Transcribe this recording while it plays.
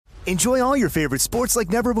Enjoy all your favorite sports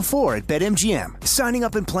like never before at BetMGM. Signing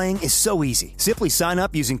up and playing is so easy. Simply sign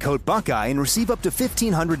up using code Buckeye and receive up to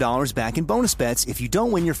 $1,500 back in bonus bets if you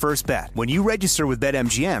don't win your first bet. When you register with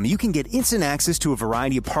BetMGM, you can get instant access to a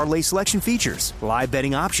variety of parlay selection features, live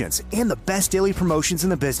betting options, and the best daily promotions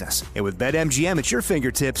in the business. And with BetMGM at your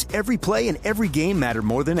fingertips, every play and every game matter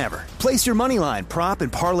more than ever. Place your moneyline, prop,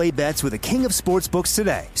 and parlay bets with the king of sportsbooks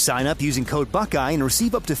today. Sign up using code Buckeye and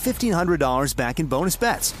receive up to $1,500 back in bonus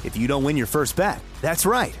bets if you don't win your first bet. That's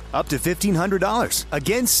right, up to $1,500.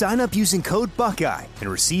 Again, sign up using code Buckeye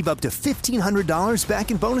and receive up to $1,500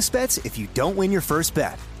 back in bonus bets if you don't win your first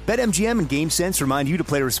bet. BetMGM and GameSense remind you to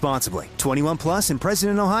play responsibly. 21 plus and present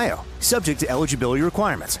in Ohio. Subject to eligibility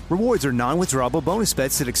requirements. Rewards are non-withdrawable bonus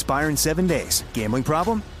bets that expire in 7 days. Gambling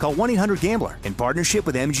problem? Call 1-800-GAMBLER in partnership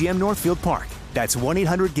with MGM Northfield Park. That's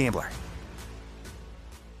 1-800-GAMBLER.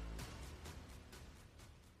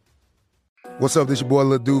 What's up, this your boy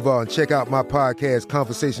Lil Duval, and check out my podcast,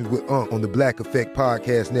 Conversations with Unc, on the Black Effect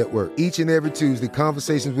Podcast Network. Each and every Tuesday,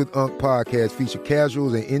 Conversations with Unc podcast feature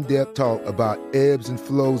casuals and in-depth talk about ebbs and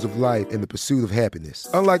flows of life and the pursuit of happiness.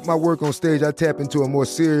 Unlike my work on stage, I tap into a more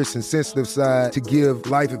serious and sensitive side to give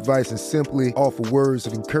life advice and simply offer words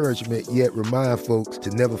of encouragement, yet remind folks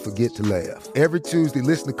to never forget to laugh. Every Tuesday,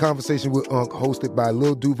 listen to Conversation with Unc, hosted by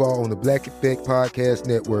Lil Duval on the Black Effect Podcast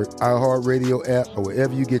Network, iHeartRadio app, or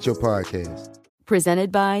wherever you get your podcasts.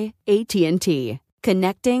 Presented by AT&T.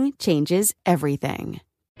 Connecting changes everything.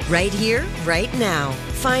 Right here, right now.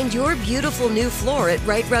 Find your beautiful new floor at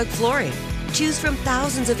Right Rug Flooring. Choose from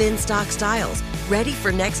thousands of in-stock styles, ready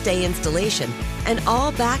for next day installation, and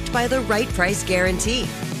all backed by the right price guarantee.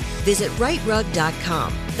 Visit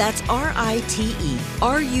rightrug.com. That's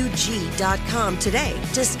RITERUG.com today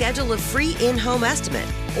to schedule a free in-home estimate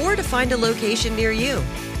or to find a location near you.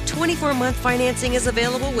 24-month financing is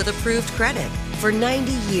available with approved credit. For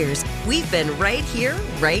 90 years, we've been right here,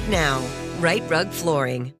 right now. Right Rug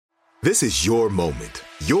Flooring. This is your moment,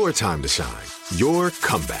 your time to shine, your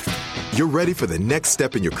comeback. You're ready for the next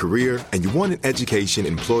step in your career, and you want an education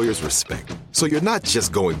employers respect. So you're not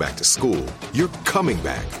just going back to school, you're coming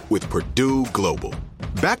back with Purdue Global.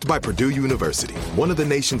 Backed by Purdue University, one of the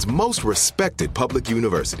nation's most respected public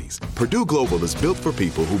universities, Purdue Global is built for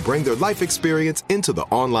people who bring their life experience into the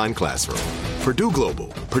online classroom. Purdue Global,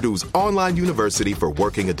 Purdue's online university for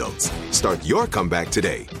working adults. Start your comeback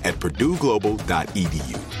today at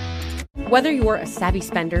purdueglobal.edu. Whether you're a savvy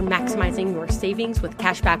spender maximizing your savings with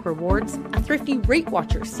cashback rewards, a thrifty rate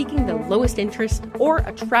watcher seeking the lowest interest, or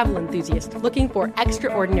a travel enthusiast looking for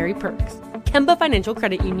extraordinary perks, Kemba Financial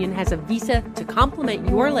Credit Union has a visa to complement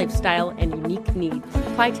your lifestyle and unique needs.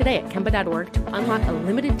 Apply today at Kemba.org to unlock a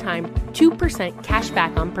limited time 2% cash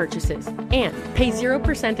back on purchases and pay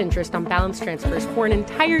 0% interest on balance transfers for an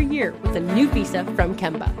entire year with a new visa from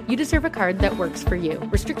Kemba. You deserve a card that works for you.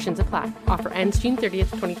 Restrictions apply. Offer ends June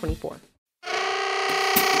 30th, 2024.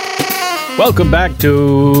 Welcome back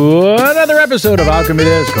to another episode of Alchemy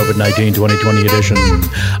This, COVID-19 2020 edition.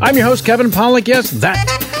 I'm your host, Kevin Pollak. Yes, that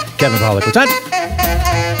Kevin Pollak. What's that?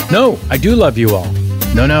 No, I do love you all.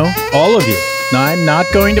 No, all of you. No, I'm not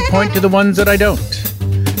going to point to the ones that I don't.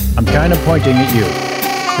 I'm kind of pointing at you.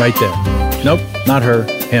 Right there. Nope, not her,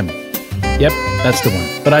 him. Yep, that's the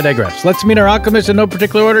one. But I digress. Let's meet our alchemists in no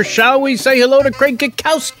particular order. Shall we say hello to Craig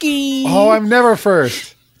Kakowski? Oh, I'm never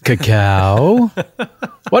first. Cacao.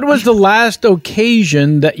 What was the last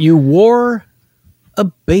occasion that you wore a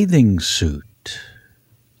bathing suit?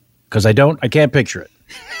 Because I can't picture it.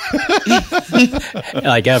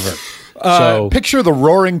 Like ever. So picture the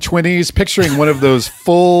Roaring Twenties, picturing one of those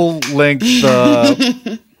full-length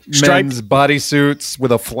men's bodysuits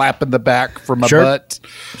with a flap in the back for my butt.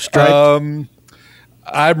 Striped.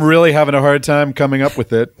 I'm really having a hard time coming up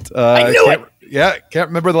with it. I knew it. Yeah, can't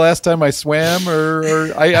remember the last time I swam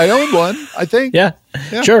or I owned one, I think. Yeah,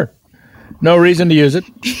 sure. No reason to use it.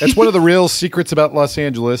 That's one of the real secrets about Los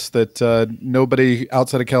Angeles that nobody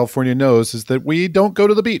outside of California knows is that we don't go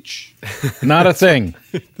to the beach. Not a thing.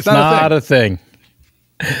 It's not a thing.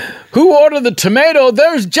 Who ordered the tomato?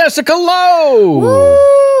 There's Jessica Lowe.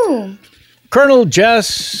 Woo! Colonel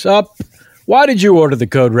Jess up. Why did you order the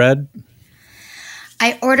Code Red?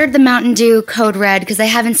 I ordered the Mountain Dew Code Red because I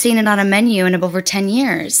haven't seen it on a menu in over 10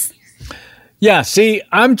 years. Yeah, see,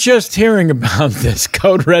 I'm just hearing about this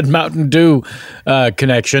Code Red Mountain Dew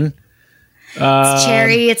connection. It's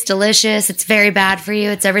cherry, it's delicious, it's very bad for you.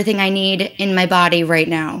 It's everything I need in my body right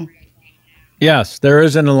now. Yes, there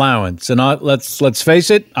is an allowance. And let's face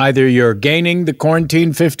it, either you're gaining the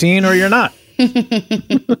quarantine 15 or you're not.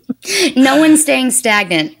 No one's staying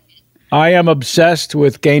stagnant. I am obsessed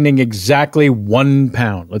with gaining exactly 1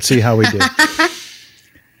 pound. Let's see how we do.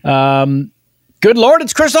 Good Lord,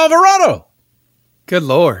 it's Chris Alvarado. Good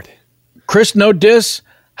Lord. Chris, no diss.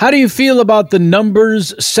 How do you feel about the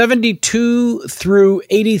numbers 72 through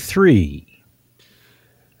 83?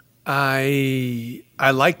 I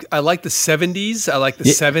like the 70s. I like the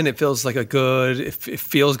 7. It feels like it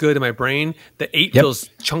feels good in my brain. The 8 feels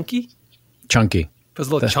chunky. Chunky. Feels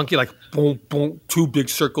a little chunky, like boom, boom, 2 big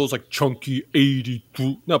circles, like chunky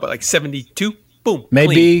 82. No, but like 72, boom.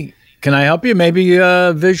 Maybe, clean. Can I help you? Maybe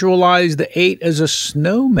visualize the 8 as a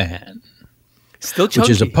snowman. Still chunky. Which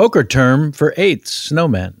is a poker term for 8,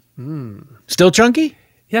 snowman. Still chunky?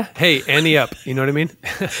 Yeah. Hey, ante up. You know what I mean?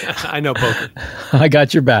 I know poker. I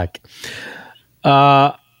got your back.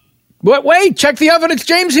 Wait, check the oven. It's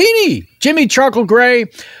James Heaney. Jimmy Charcoal Gray.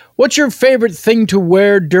 What's your favorite thing to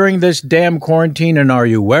wear during this damn quarantine, and are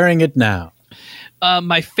you wearing it now?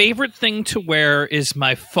 My favorite thing to wear is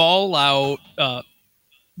my Fallout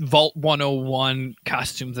Vault 101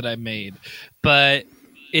 costume that I made. But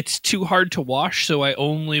it's too hard to wash, so I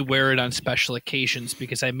only wear it on special occasions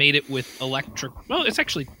because I made it with it's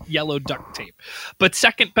actually yellow duct tape. But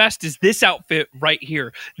second best is this outfit right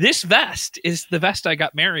here. This vest is the vest I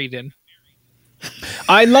got married in.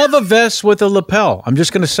 I love a vest with a lapel. I'm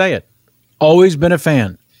just going to say it. Always been a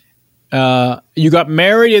fan. You got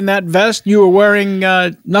married in that vest. You were wearing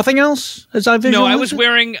nothing else, as I visualize. No,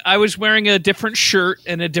 I was wearing a different shirt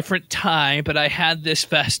and a different tie, but I had this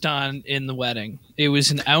vest on in the wedding. It was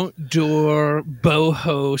an outdoor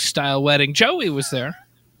boho style wedding. Joey was there.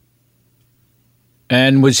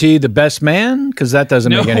 And was he the best man? Because that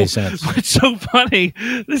doesn't make any sense. It's so funny.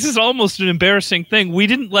 This is almost an embarrassing thing. We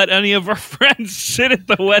didn't let any of our friends sit at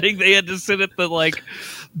the wedding. They had to sit at the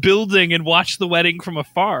building and watch the wedding from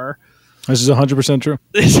afar. This is 100% true.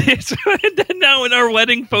 And then now in our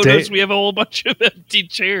wedding photos, we have a whole bunch of empty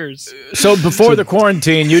chairs. So before the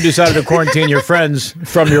quarantine, you decided to quarantine your friends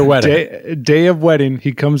from your wedding. Day of wedding,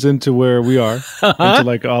 he comes into where we are.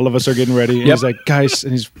 Into all of us are getting ready. And he's like, guys,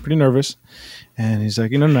 and he's pretty nervous. And he's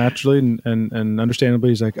like, naturally and understandably,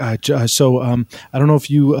 he's like, I don't know if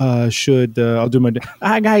you should. I'll do my.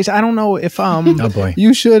 Guys, I don't know if oh boy,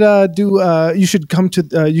 you should you should come to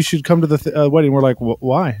the wedding. We're like,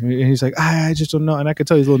 why? And he's like, I just don't know. And I could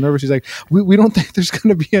tell he's a little nervous. He's like, we don't think there's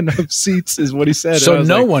going to be enough seats, is what he said. So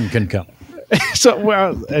no one can come. So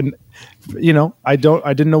I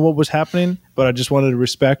didn't know what was happening, but I just wanted to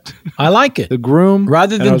respect. I like it. The groom.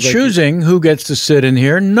 Rather than choosing who gets to sit in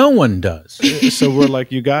here, no one does. So we're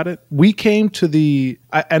like, you got it. We came to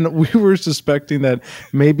and we were suspecting that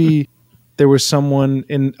maybe there was someone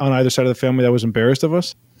on either side of the family that was embarrassed of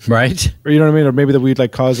us. Right. Or you know what I mean? Or maybe that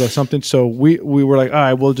we'd caused something. So we were like, all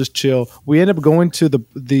right, we'll just chill. We ended up going to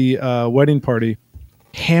the wedding party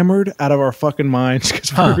hammered out of our fucking minds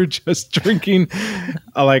because we were just drinking,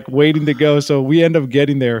 waiting to go. So we end up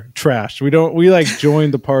getting there trashed. We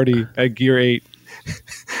joined the party at Gear 8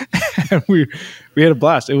 and we had a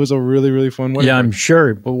blast. It was a really, really fun wedding. Yeah, I'm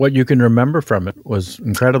sure. But what you can remember from it was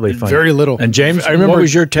incredibly fun. Very little. And James, what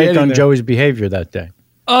was your take on Joey's behavior that day?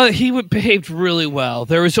 He behaved really well.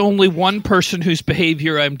 There was only one person whose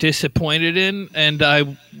behavior I'm disappointed in, and I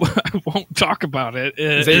won't talk about it.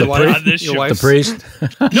 Is that your wife? The priest?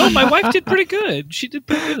 No, my wife did pretty good. She did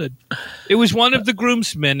pretty good. It was one of the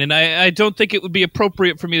groomsmen, and I don't think it would be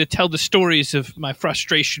appropriate for me to tell the stories of my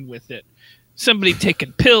frustration with it. Somebody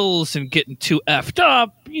taking pills and getting too effed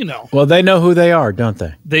up, Well, they know who they are, don't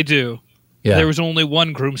they? They do. Yeah. There was only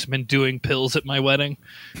one groomsman doing pills at my wedding.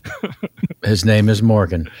 His name is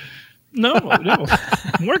Morgan. No.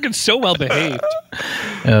 Morgan's so well behaved.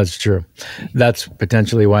 That's true. That's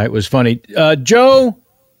potentially why it was funny. Joe,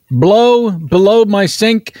 below my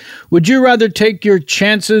sink, would you rather take your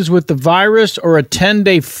chances with the virus or a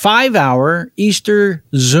 10-day 5-hour Easter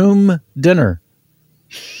Zoom dinner?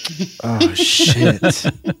 Oh, shit.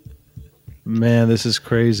 Man, this is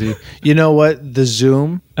crazy. You know what? The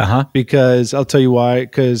Zoom. Because I'll tell you why.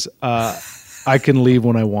 Because I can leave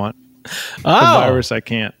when I want. The virus, I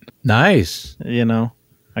can't. Nice.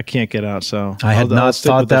 I can't get out. So I had not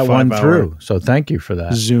thought that one through. So thank you for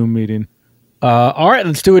that. Zoom meeting. All right,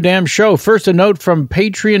 let's do a damn show. First, a note from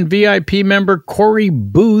Patreon VIP member Corey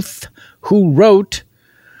Booth, who wrote,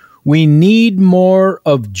 "We need more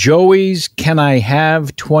of Joey's Can I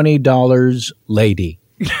Have $20 lady."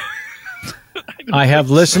 I have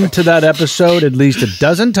listened to that episode at least a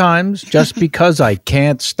dozen times just because I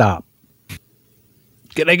can't stop.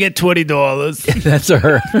 Can I get $20? That's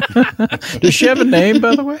her. Does she have a name,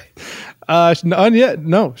 by the way? Not yet.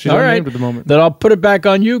 No, she's not named at the moment. Then I'll put it back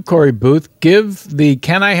on you, Corey Booth. Give the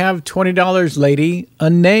Can I Have $20 lady a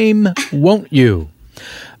name, won't you?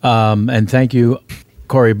 And thank you,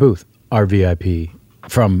 Corey Booth, our VIP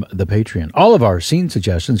from the Patreon. All of our scene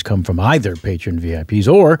suggestions come from either Patreon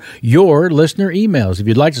VIPs or your listener emails. If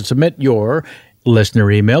you'd like to submit your listener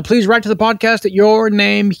email, please write to the podcast at your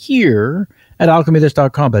name here at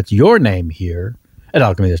alchemythis.com. That's your name here at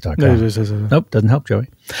alchemythis.com. Nope, doesn't help, Joey.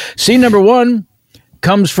 Scene number 1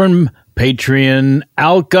 comes from Patreon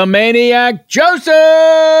Alchemaniac Joseph,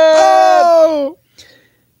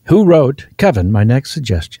 who wrote, Kevin, my next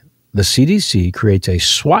suggestion. The CDC creates a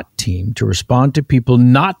SWAT team to respond to people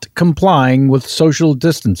not complying with social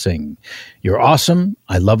distancing. You're awesome.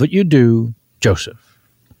 I love what you do. Joseph.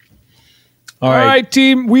 All right,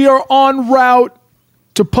 team. We are en route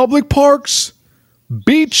to public parks,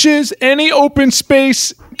 beaches, any open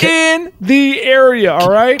space in the area. All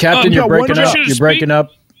right, Captain, you're breaking up. You're breaking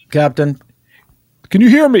up, Captain. Can you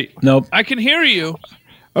hear me? Nope. I can hear you.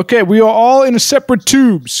 Okay, we are all in separate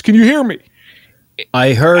tubes. Can you hear me?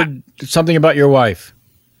 I heard something about your wife.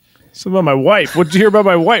 Something about my wife? What did you hear about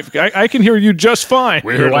my wife? I can hear you just fine.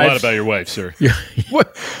 We heard a lot about your wife, sir.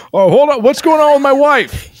 What? Oh, hold on. What's going on with my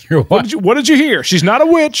wife? Your wife. What did you hear? She's not a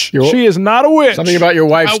witch. She is not a witch. Something about your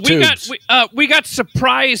wife's tubes. We got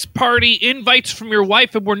surprise party invites from your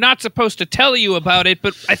wife, and we're not supposed to tell you about it,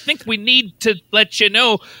 but I think we need to let you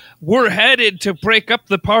know we're headed to break up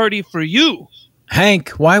the party for you. Hank,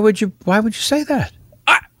 why would you say that?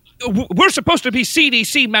 We're supposed to be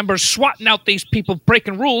CDC members swatting out these people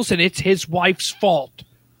breaking rules, and it's his wife's fault.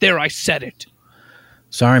 There, I said it.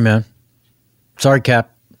 Sorry, man. Sorry,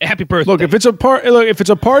 Cap. Happy birthday. Look, if it's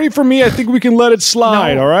a party for me, I think we can let it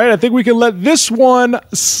slide. No. All right, I think we can let this one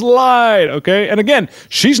slide. Okay, and again,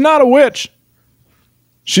 she's not a witch.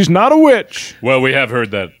 She's not a witch. Well, we have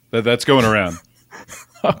heard that. That's going around.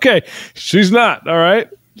 Okay, she's not. All right,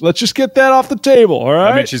 let's just get that off the table. All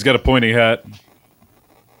right. I mean, she's got a pointy hat.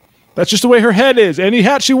 That's just the way her head is. Any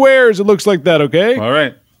hat she wears, it looks like that, okay? All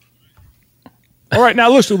right. All right, now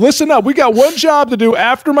listen up. We got one job to do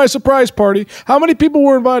after my surprise party. How many people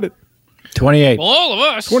were invited? 28. Well, all of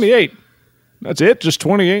us. 28. That's it? Just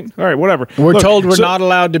 28? All right, whatever. We're told we're not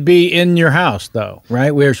allowed to be in your house, though,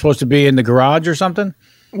 right? We're supposed to be in the garage or something?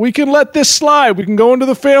 We can let this slide. We can go into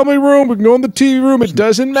the family room. We can go in the TV room. It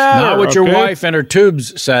doesn't matter. Not what your wife and her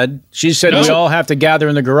tubes said. She said we all have to gather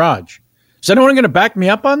in the garage. Is anyone going to back me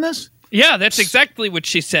up on this? Yeah, that's exactly what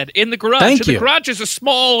she said. In the garage. Thank you. The garage is a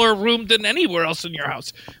smaller room than anywhere else in your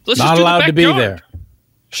house. Let's not just do allowed the to be backyard. there.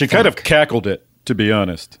 She kind of cackled it, to be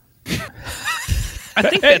honest. I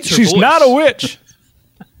think that's her She's voice. not a witch.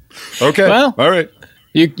 Okay. Well, all right.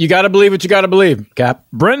 You got to believe what you got to believe, Cap.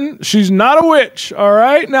 Brenton, she's not a witch, all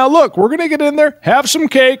right? Now, look, we're going to get in there, have some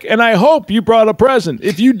cake, and I hope you brought a present.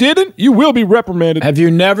 If you didn't, you will be reprimanded. Have you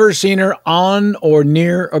never seen her on or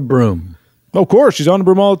near a broom? Of course, she's on the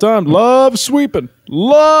broom all the time. Loves sweeping.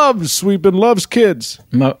 Loves kids.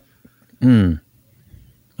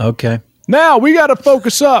 Okay. Now, we got to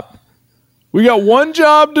focus up. We got one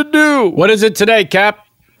job to do. What is it today, Cap?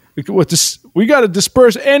 We got to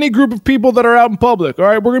disperse any group of people that are out in public. All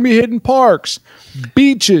right, we're going to be hitting parks,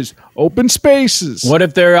 beaches, open spaces. What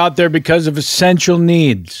if they're out there because of essential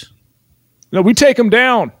needs? No, we take them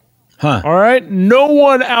down. Huh. All right, no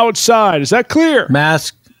one outside. Is that clear?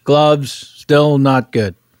 Mask, gloves, still not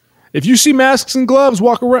good. If you see masks and gloves,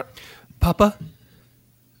 walk around. Papa,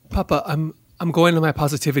 I'm going on my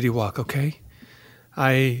positivity walk, okay?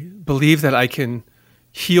 I believe that I can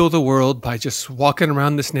heal the world by just walking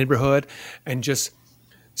around this neighborhood and just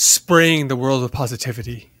spraying the world with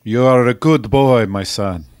positivity. You are a good boy, my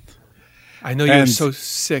son. I know you're so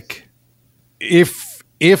sick. If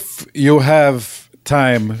you have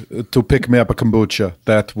time to pick me up a kombucha,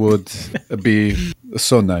 that would be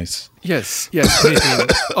so nice. Yes. Anything.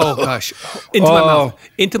 Oh gosh,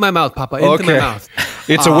 into my mouth, Papa, into my mouth.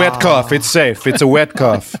 It's a wet cough. It's safe. It's a wet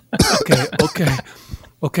cough.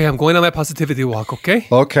 Okay, I'm going on my positivity walk, okay?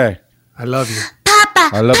 Okay. I love you.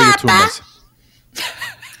 I love you too much.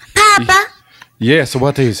 Papa, Yes,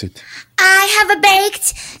 what is it? I have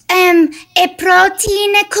baked a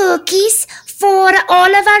protein cookies for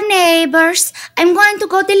all of our neighbors. I'm going to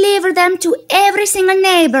go deliver them to every single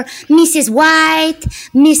neighbor. Mrs. White,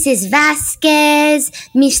 Mrs. Vasquez,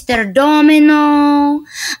 Mr. Domino.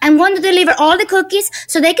 I'm going to deliver all the cookies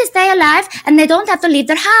so they can stay alive and they don't have to leave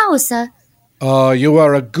their house. You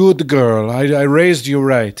are a good girl. I raised you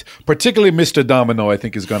right. Particularly Mr. Domino, I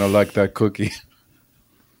think, is going to like that cookie.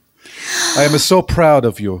 I am so proud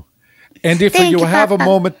of you. And if Thank you you, have Papa. a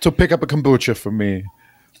moment to pick up a kombucha for me.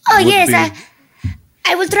 Oh, would yes,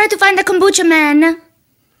 I will try to find the kombucha man.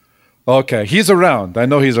 Okay, he's around. I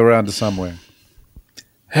know he's around somewhere.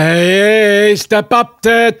 Hey, step up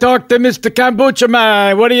to talk to Mr. Kombucha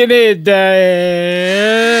Man. What do you need?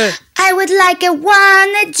 I I would like a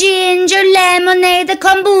 1 ginger lemonade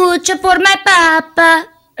kombucha for my papa.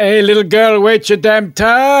 Hey, little girl, wait your damn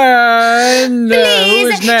turn. Who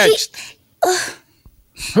Please, is next?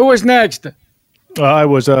 Who is next? I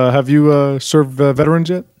was. Have you served veterans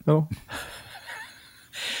yet? No.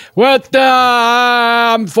 What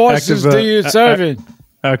forces do you serve in?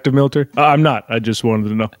 Active military? I'm not. I just wanted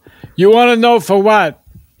to know. You want to know for what?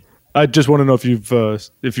 I just want to know if you've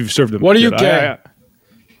served them. What do you care?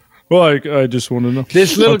 I just want to know.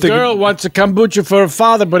 This little girl wants a kombucha for her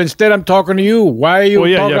father, but instead I'm talking to you. Why are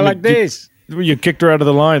you talking like this? You kicked her out of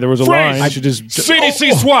the line. There was a line. She just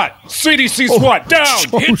CDC SWAT! CDC SWAT! Down!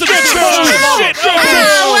 Hit the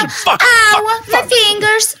Ow, my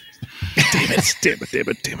fingers.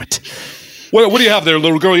 Damn it. What do you have there,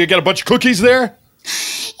 little girl? You got a bunch of cookies there?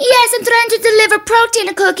 Yes, I'm trying to deliver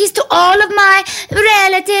protein cookies to all of my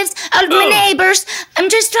relatives, all of my neighbors. I'm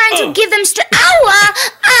just trying to give them Ow,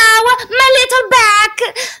 my little back.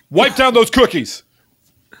 Wipe down those cookies.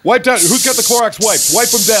 Wipe down. Who's got the Clorox wipes? Wipe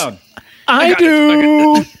them down. I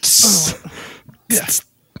do.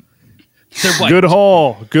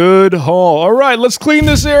 Good haul. All right, let's clean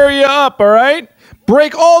this area up, all right?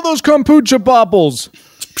 Break all those kombucha popples.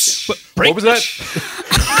 What was that?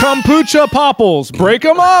 Kombucha popples. Break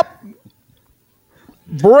them up.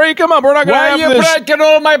 We're not going to have this. Why are you breaking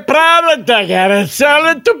all my product? I gotta sell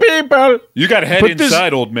it to people. You got head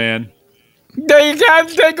inside, old man. They can't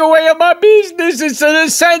take away my business. It's an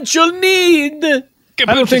essential need.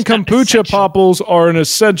 I don't think kombucha popples are an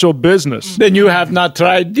essential business. Then you have not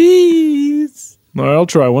tried these. All right, I'll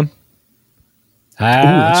try one. Ooh,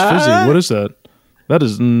 that's fizzy. What is that? That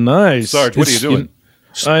is nice. Sarge, what are you doing?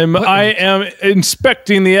 I am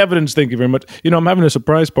inspecting the evidence. Thank you very much. I'm having a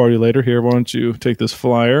surprise party later. Here, why don't you take this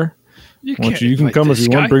flyer? You can come if you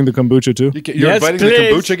want. Bring the kombucha too. You're inviting the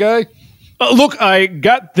kombucha guy? Look, I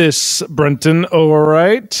got this, Brenton. All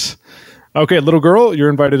right. Okay, little girl, you're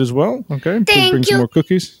invited as well. Okay, Thank bring you. some more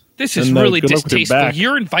cookies. This is really distasteful.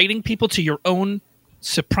 You're inviting people to your own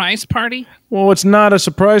surprise party? Well, it's not a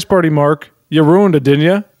surprise party, Mark. You ruined it, didn't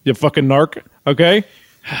you? You fucking narc. Okay?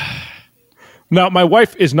 Now, my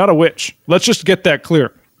wife is not a witch. Let's just get that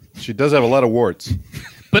clear. She does have a lot of warts.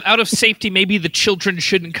 But out of safety, maybe the children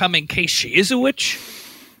shouldn't come in case she is a witch?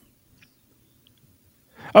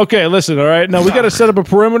 Okay, listen, all right? Now, we got to set up a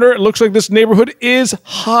perimeter. It looks like this neighborhood is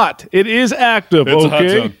hot. It is active, It's okay? a hot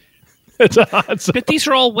zone. It's a hot zone. But these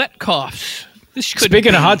are all wet coughs. This couldn't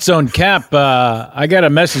Speaking be. of hot zone, Cap, I got a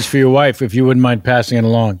message for your wife if you wouldn't mind passing it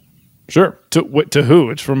along. Sure. To who?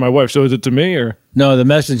 It's from my wife. So is it to me or? No, the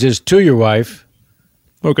message is to your wife.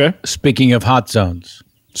 Okay. Speaking of hot zones.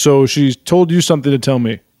 So she's told you something to tell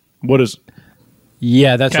me. What is it?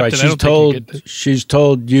 Yeah, that's Captain, right. She's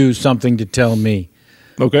told you something to tell me.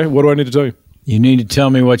 Okay. What do I need to tell you? You need to tell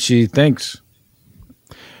me what she thinks.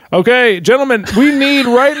 Okay, gentlemen, we need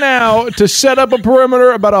right now to set up a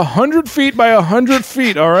perimeter about 100 feet by 100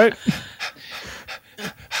 feet, all right?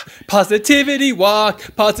 Positivity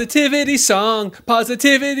walk, positivity song,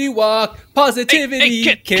 positivity walk, positivity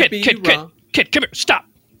can't be wrong. Kid, come here, stop.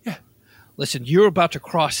 Yeah. Listen, you're about to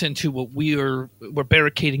cross into what we're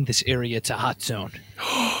barricading this area. It's a hot zone.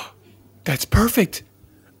 That's perfect.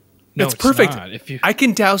 No, That's it's perfect. not. If you, I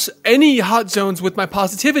can douse any hot zones with my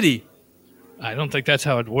positivity. I don't think that's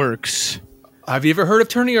how it works. Have you ever heard of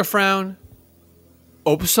turning a frown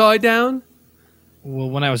upside down?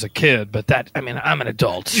 Well, when I was a kid, but I'm an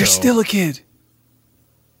adult. You're so. still a kid.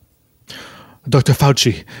 Dr.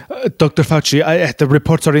 Fauci, the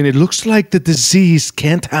reports are in. It looks like the disease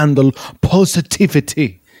can't handle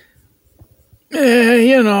positivity.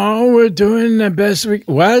 We're doing the best we...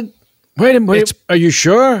 What? Wait a minute. Are you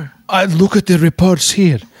sure? Look at the reports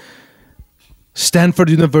here.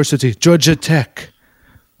 Stanford University, Georgia Tech.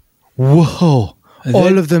 Whoa.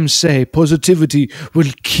 All of them say positivity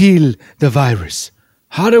will kill the virus.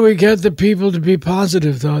 How do we get the people to be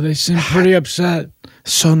positive, though? They seem pretty upset.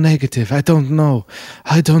 So negative. I don't know.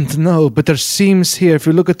 But there seems here, if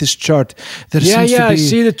you look at this chart, there seems to be... I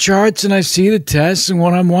see the charts and I see the tests, and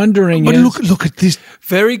what I'm wondering But is... look at this.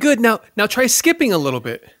 Very good. Now try skipping a little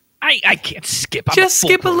bit. I can't skip. I'm Just a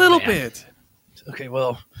skip a full-blown little man. bit. Okay,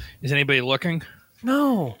 well, is anybody looking?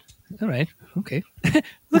 No. All right. Okay.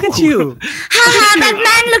 Look at you. Haha, that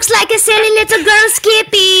man looks like a silly little girl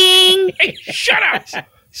skipping. Hey, shut up!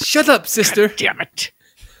 Shut up, sister. God damn it.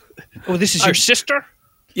 Oh, this is your sister?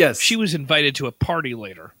 Yes. She was invited to a party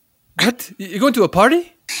later. What? You're going to a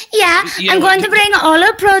party? Yeah, Yeah, I'm going to bring all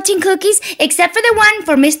our protein cookies except for the one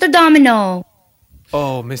for Mr. Domino.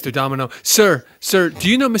 Oh, Mr. Domino. Sir, do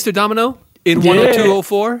you know Mr. Domino in Yeah.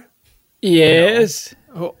 10204? Yes.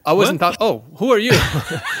 Oh, I wasn't thought. Oh, who are you?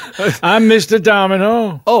 I'm Mr.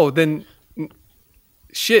 Domino. Oh, then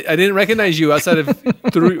shit, I didn't recognize you outside of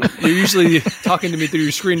through. You're usually talking to me through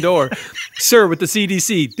your screen door, sir. With the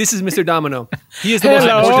CDC, this is Mr. Domino. He is the most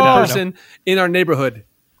important person in our neighborhood.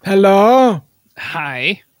 Hello.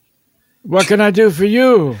 Hi. What can I do for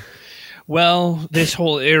you? Well, this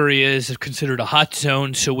whole area is considered a hot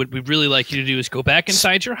zone, so what we'd really like you to do is go back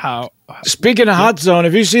inside your house. Speaking of hot zone,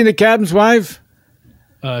 have you seen the captain's wife?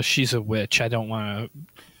 She's a witch. I don't want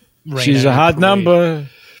to. She's a hot number.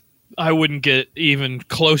 I wouldn't get even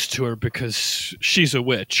close to her because she's a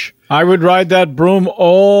witch. I would ride that broom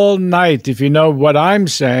all night, if you know what I'm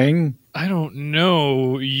saying. I don't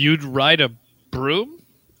know. You'd ride a broom?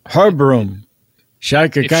 Her broom.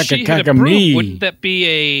 Shaka If she had a broom, wouldn't that be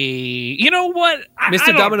a... You know what?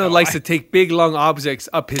 Mr. Domino likes to take big, long objects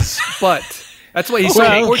up his butt. That's why he's so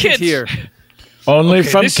important here. Only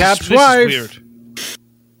from Cap's wife. This is weird.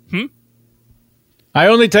 I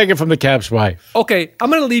only take it from the Cap's wife. Okay, I'm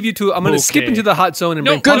going to leave you to... I'm going to skip into the hot zone and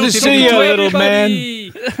bring good to see you, little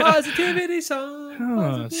man. Positivity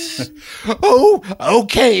song. Oh,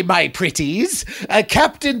 okay, my pretties.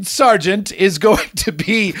 Captain Sargent is going to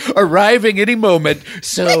be arriving any moment,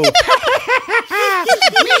 so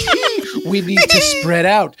we need to spread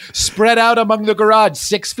out. Spread out among the garage,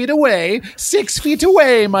 6 feet away. 6 feet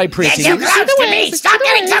away, my pretties. Get too close to me! Stop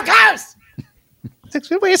getting so close! 6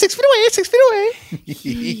 feet away, 6 feet away, 6 feet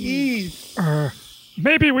away.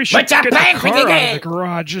 Maybe we should get the car out of the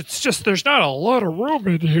garage. It's just there's not a lot of room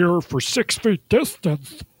in here for 6 feet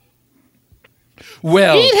distance.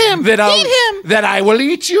 Well, Eat him! Then I will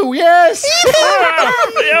eat you, yes!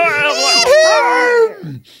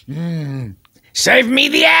 Save me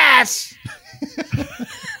the ass!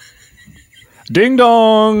 Ding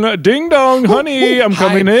dong, honey, I'm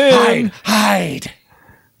coming in. Hide.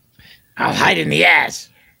 I'll hide in the ass.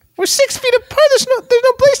 We're 6 feet apart. There's no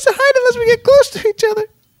place to hide unless we get close to each other.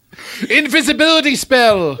 Invisibility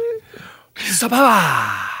spell.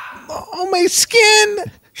 Oh, my skin.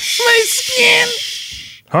 My skin.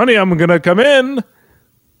 Honey, I'm gonna come in.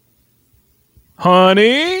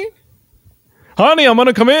 Honey, I'm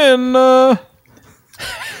gonna come in.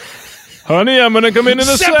 Honey, I'm gonna come in a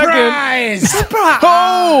second. Surprise!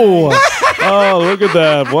 Oh, look at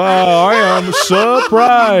that! Wow, I am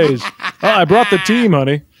surprised. Oh, I brought the team,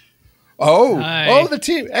 honey. Oh, the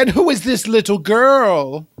team. And who is this little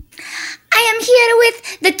girl? I am here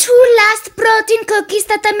with the 2 last protein cookies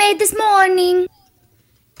that I made this morning.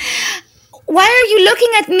 Why are you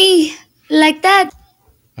looking at me like that?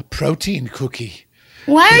 A protein cookie.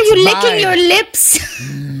 Why are It's you licking mine. your lips?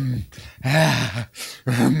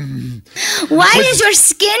 Why is your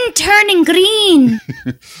skin turning green?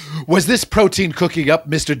 Was this protein cookie up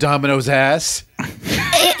Mr. Domino's ass?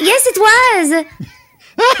 Yes, it was.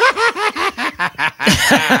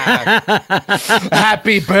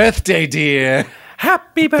 Happy birthday, dear.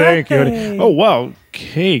 Happy birthday. Thank you, honey. Oh, wow,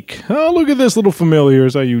 cake. Oh, look at this, little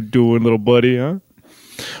familiars. How you doing, little buddy, huh?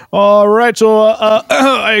 All right, so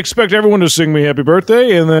I expect everyone to sing me happy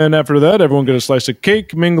birthday, and then after that, everyone get a slice of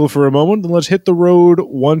cake, mingle for a moment, and let's hit the road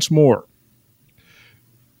once more.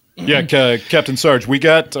 Yeah, Captain Sarge, we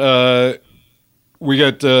got an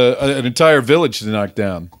entire village to knock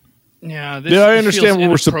down. Yeah, I understand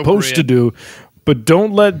what we're supposed to do, but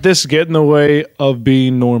don't let this get in the way of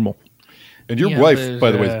being normal. And your wife,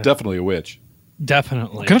 by the way, is definitely a witch.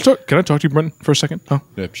 Definitely. Can I talk to you, Brenton, for a second? Oh,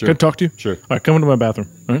 yeah, sure. Can I talk to you? Sure. All right, come into my bathroom.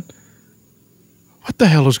 All right. What the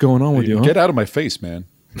hell is going on with you? Get out of my face, man.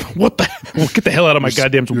 What the? Well, get the hell out of my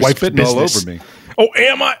goddamn You're wife's spitting business. all over me. Oh,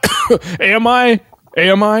 am I?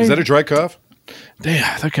 Am I? Is that a dry cough?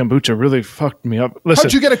 Damn, that kombucha really fucked me up. Listen,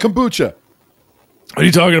 How'd you get a kombucha? what are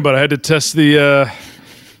you talking about? I had to test the. Oh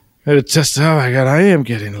my god, I am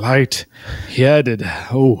getting light-headed.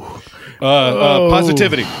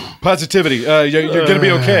 Positivity. You're going to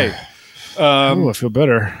be okay. I feel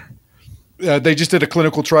better. They just did a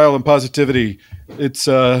clinical trial in positivity. It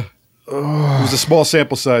was a small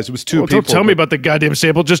sample size. It was 2 people. Don't tell me about the goddamn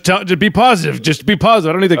sample. Just be positive. Just be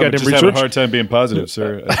positive. I don't need the goddamn just research. having a hard time being positive,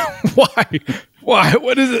 sir. Why?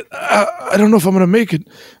 What is it? I don't know if I'm going to make it.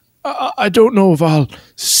 I don't know if I'll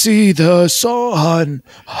see the sun.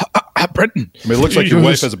 Brenton. I mean, it looks like your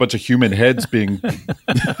wife has a bunch of human heads being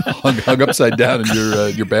hung upside down in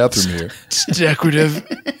your bathroom here. It's decorative.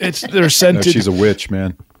 They're scented. No, she's a witch,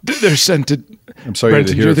 man. They're scented. I'm sorry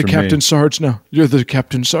Brenton, to hear you're it the from Captain me. Sarge now. You're the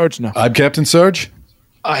Captain Sarge now. I'm Captain Sarge?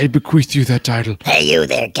 I bequeath you that title. Hey, you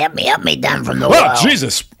there, help me down from the Oh, wall.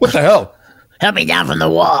 Jesus. What the hell? Help me down from the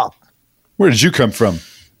wall. Where did you come from?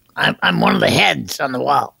 I'm one of the heads on the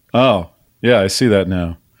wall. Oh, yeah, I see that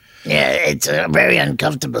now. Yeah, it's a very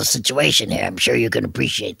uncomfortable situation here. I'm sure you can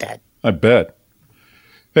appreciate that. I bet.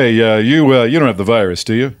 Hey, you don't have the virus,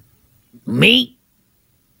 do you? Me?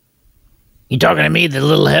 You talking to me, the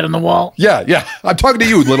little head on the wall? Yeah. I'm talking to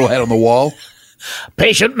you, little head on the wall.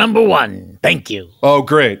 Patient number 1. Thank you. Oh,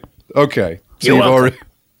 great. Okay. So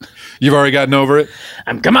you've already gotten over it?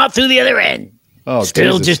 I'm come out through the other end. Oh,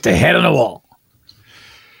 Still Jesus. just a head on the wall.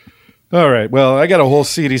 All right. Well, I got a whole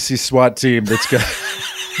CDC SWAT team that's got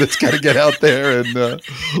to get out there and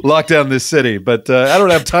lock down this city. But I don't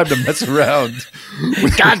have time to mess around.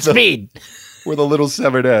 Godspeed. With a little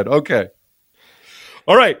severed head. Okay.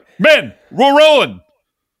 All right, men, we're rolling.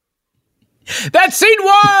 That's scene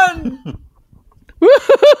 1.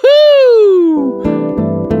 Woo-hoo-hoo-hoo!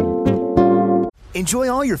 Enjoy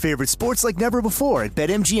all your favorite sports like never before at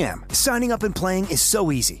BetMGM. Signing up and playing is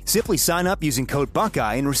so easy. Simply sign up using code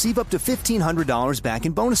Buckeye and receive up to $1,500 back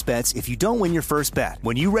in bonus bets if you don't win your first bet.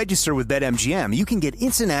 When you register with BetMGM, you can get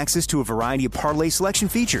instant access to a variety of parlay selection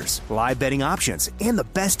features, live betting options, and the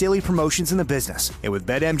best daily promotions in the business. And with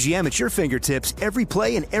BetMGM at your fingertips, every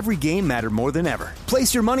play and every game matter more than ever.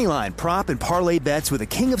 Place your moneyline, prop, and parlay bets with the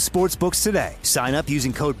king of sportsbooks today. Sign up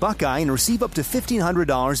using code Buckeye and receive up to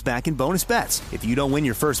 $1,500 back in bonus bets if you don't win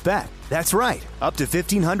your first bet. That's right, up to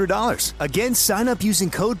 $1,500. Again, sign up using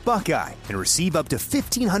code Buckeye and receive up to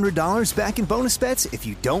 $1,500 back in bonus bets if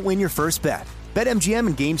you don't win your first bet. BetMGM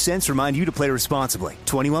and GameSense remind you to play responsibly.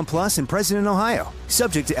 21 plus and present in Ohio.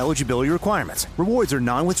 Subject to eligibility requirements. Rewards are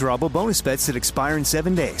non-withdrawable bonus bets that expire in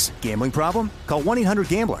 7 days. Gambling problem? Call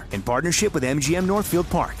 1-800-GAMBLER in partnership with MGM Northfield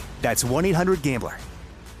Park. That's 1-800-GAMBLER.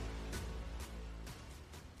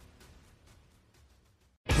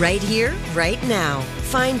 Right here, right now.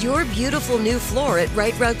 Find your beautiful new floor at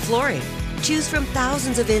Right Rug Flooring. Choose from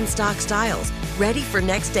thousands of in-stock styles, ready for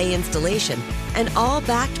next day installation, and all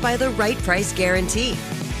backed by the right price guarantee.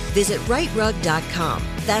 Visit rightrug.com.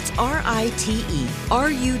 That's RITERUG.com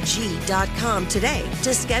today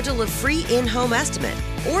to schedule a free in-home estimate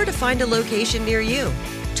or to find a location near you.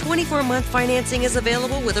 24-month financing is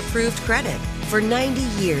available with approved credit. For 90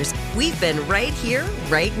 years, we've been right here,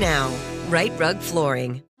 right now. Right Rug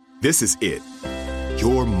Flooring. This is it.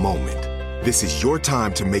 Your moment. This is your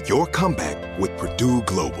time to make your comeback with Purdue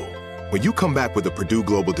Global. When you come back with a Purdue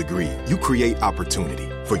Global degree, you create opportunity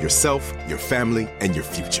for yourself, your family, and your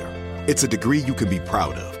future. It's a degree you can be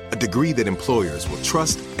proud of, a degree that employers will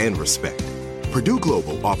trust and respect. Purdue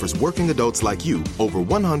Global offers working adults like you over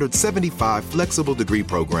 175 flexible degree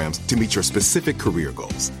programs to meet your specific career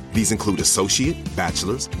goals. These include associate,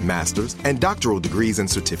 bachelor's, master's, and doctoral degrees and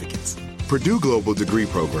certificates. Purdue Global degree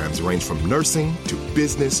programs range from nursing to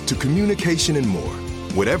business to communication and more.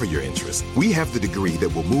 Whatever your interest, we have the degree that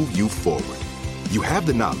will move you forward. You have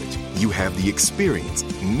the knowledge, you have the experience.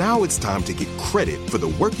 Now it's time to get credit for the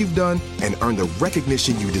work you've done and earn the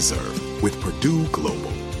recognition you deserve with Purdue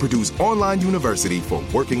Global, Purdue's online university for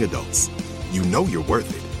working adults. You know you're worth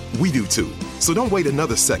it. We do too. So don't wait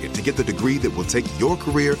another second to get the degree that will take your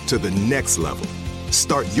career to the next level.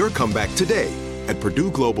 Start your comeback today at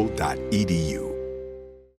purdueglobal.edu.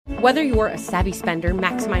 Whether you're a savvy spender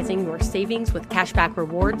maximizing your savings with cashback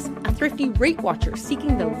rewards, a thrifty rate watcher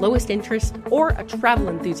seeking the lowest interest, or a travel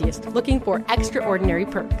enthusiast looking for extraordinary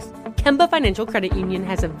perks, Kemba Financial Credit Union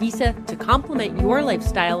has a visa to complement your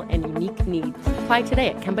lifestyle and unique needs. Apply today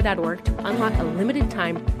at Kemba.org to unlock a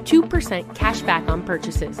limited-time 2% cash back on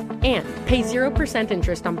purchases and pay 0%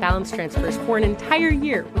 interest on balance transfers for an entire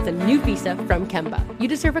year with a new visa from Kemba. You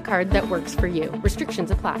deserve a card that works for you. Restrictions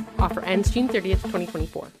apply. Offer ends June 30th,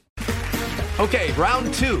 2024. Okay,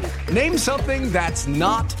 round 2. Name something that's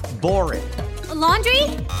not boring. A laundry?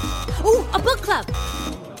 Ooh, a book club.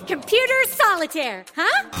 Computer solitaire,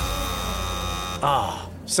 huh? Ah, oh,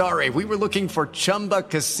 sorry, we were looking for Chumba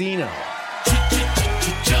Casino.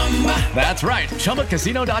 That's right,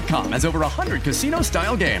 ChumbaCasino.com has over 100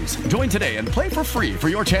 casino-style games. Join today and play for free for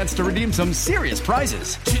your chance to redeem some serious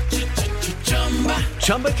prizes.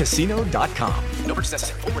 ChumbaCasino.com. No purchase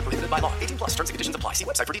necessary. Void where prohibited by law. 18 plus. Terms and conditions apply. See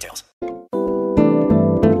website for details.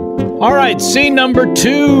 All right, scene number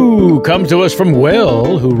 2 comes to us from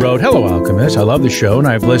Will, who wrote, "Hello, Alchemist. I love the show, and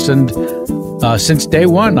I've listened since day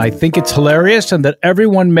one. I think it's hilarious and that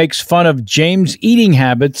everyone makes fun of James' eating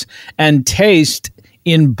habits and taste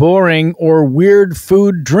in boring or weird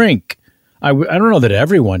food drink. I don't know that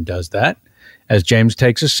everyone does that," as James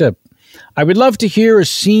takes a sip. "I would love to hear a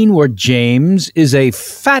scene where James is a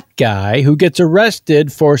fat guy who gets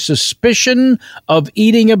arrested for suspicion of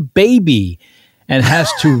eating a baby and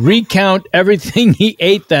has to recount everything he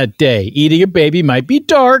ate that day. Eating a baby might be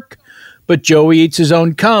dark, but Joey eats his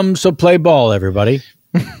own cum, so play ball, everybody."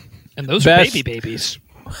 And those are baby babies.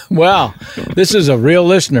 Well, this is a real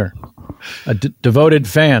listener, a devoted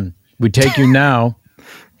fan. We take you now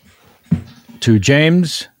to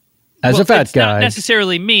James as a fat it's guy. Not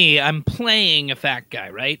necessarily me. I'm playing a fat guy,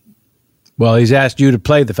 right? Well, he's asked you to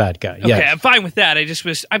play the fat guy. Okay, Yes. I'm fine with that.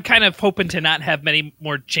 I'm kind of hoping to not have many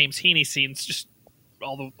more James Heaney scenes just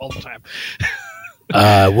all the time.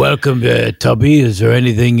 Welcome, Tubby. Is there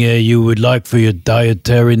anything you would like for your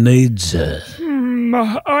dietary needs?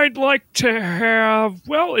 I'd like to have.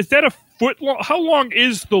 Well, is that a foot long? How long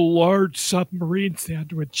is the large submarine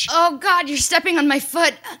sandwich? Oh, God, you're stepping on my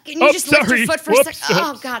foot. Can you just lift your foot for a second?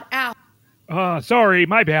 Oh, God, ow. Sorry,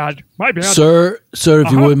 my bad. Sir,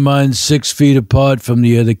 if you wouldn't mind 6 feet apart from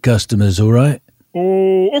the other customers, all right?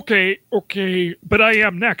 Oh, okay. But I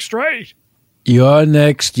am next, right? You are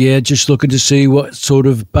next, yeah, just looking to see what sort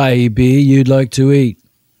of baby you'd like to eat.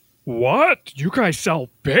 What? You guys sell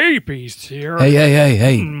babies here?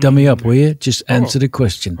 Hey, dummy up, will you? Just answer the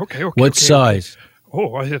question. Okay. What size?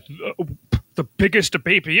 Oh, the biggest a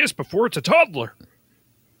baby is before it's a toddler.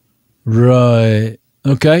 Right.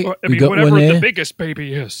 Okay, I we mean, got whatever one there. the biggest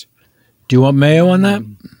baby is. Do you want mayo on that?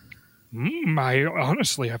 I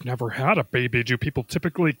honestly have never had a baby. Do people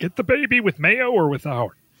typically get the baby with mayo or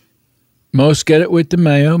without? Most get it with the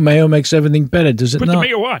mayo. Mayo makes everything better, does it Put not? the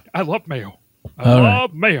mayo on. I love mayo. I All love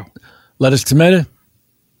right. mayo. Lettuce, tomato?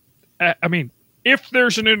 I mean, if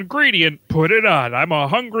there's an ingredient, put it on. I'm a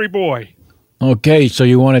hungry boy. Okay, so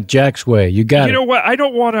you want it Jack's way. You got You it. know what? I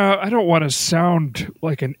don't want to sound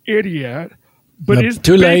like an idiot. But No, is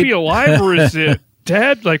too the baby late. alive or is it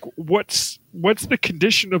dead? Like, what's the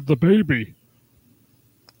condition of the baby?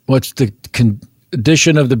 What's the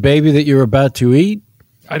condition of the baby that you're about to eat?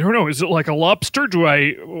 I don't know. Is it like a lobster? Do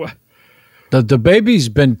I? The baby's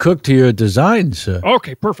been cooked to your design, sir.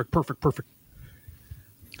 Okay, perfect.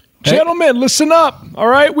 Gentlemen, listen up. All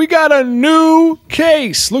right, we got a new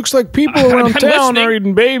case. Looks like people around town are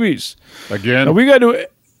eating babies. Again? Now, we got to.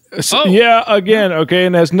 Yeah, again. Okay,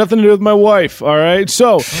 and it has nothing to do with my wife. All right,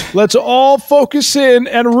 so let's all focus in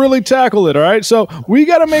and really tackle it. All right, so we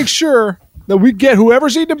got to make sure that we get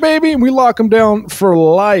whoever's eating the baby and we lock them down for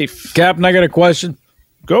life. Captain, I got a question.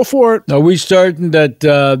 Go for it. Are we certain that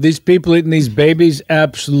these people eating these babies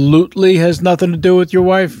absolutely has nothing to do with your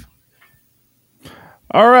wife?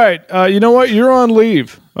 All right, you know what? You're on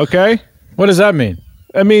leave. Okay. What does that mean?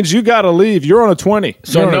 That means you got to leave. You're on a 20.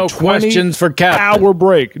 So You're on no a 20 questions for Captain. hour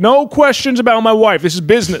break. No questions about my wife. This is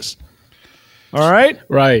business. All right?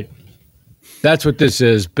 Right. That's what this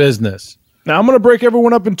is, business. Now, I'm going to break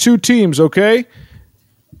everyone up in 2 teams, okay?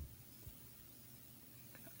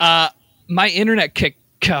 My internet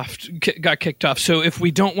got kicked off. So if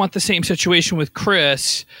we don't want the same situation with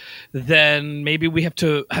Chris, then maybe we have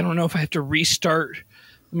to. I don't know if I have to restart.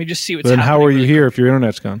 Let me just see what's Then happening. how are you here if your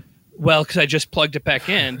internet's gone? Well, because I just plugged it back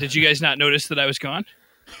in. Did you guys not notice that I was gone?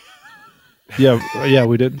 Yeah,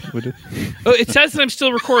 we did. Oh, it says that I'm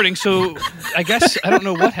still recording, so I guess I don't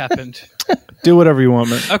know what happened. Do whatever you want,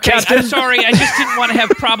 man. Okay, I'm sorry. I just didn't want to have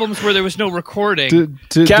problems where there was no recording.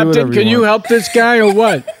 Captain, can you help this guy or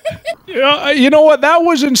what? You know what? That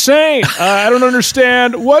was insane. I don't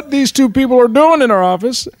understand what these 2 people are doing in our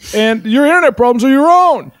office, and your internet problems are your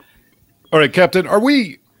own. All right, Captain, are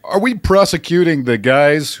we prosecuting the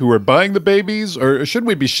guys who are buying the babies, or should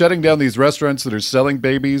we be shutting down these restaurants that are selling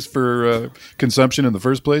babies for consumption in the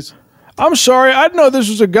first place? I'm sorry. I didn't know this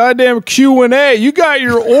was a goddamn Q&A. You got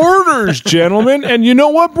your orders, gentlemen. And you know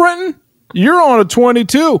what, Brenton? You're on a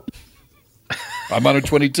 22. I'm on a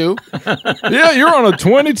 22? Yeah, you're on a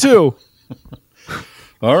 22.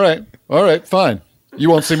 All right, fine. You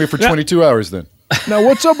won't see me for 22 hours then. Now,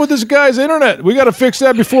 what's up with this guy's internet? We got to fix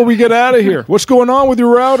that before we get out of here. What's going on with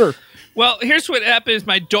your router? Well, here's what happened.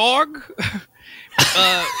 My dog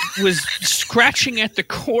was scratching at the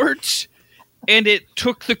cords, and it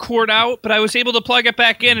took the cord out, but I was able to plug it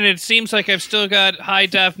back in, and it seems like I've still got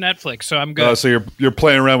high-def Netflix, so I'm good. So you're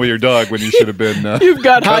playing around with your dog when you should have been You've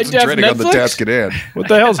got high-def concentrating on the Netflix? task at hand. What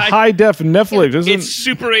the hell's high-def Netflix? It's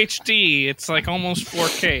Super HD. It's like almost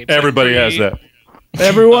 4K. It's Everybody like has that.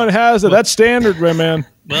 Everyone has it. That's standard, man.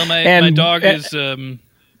 Well, my dog is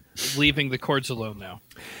leaving the cords alone now.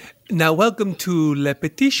 Now, welcome to Le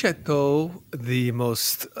Petit Chateau, the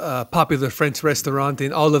most popular French restaurant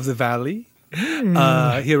in all of the valley.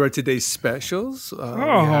 Here are today's specials.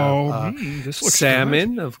 This looks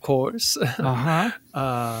salmon, of course.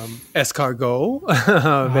 Escargot.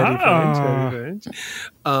 Very French.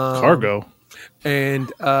 Cargo. And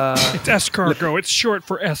it's escargot. It's short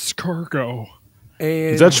for escargot.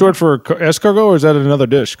 And Is that short for escargot, or is that another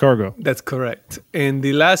dish? Cargo. That's correct. And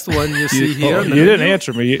the last one you see here. You didn't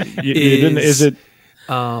answer me. You didn't. Is it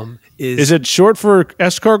Is it short for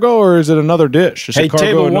escargot or is it another dish? Is Hey, it cargo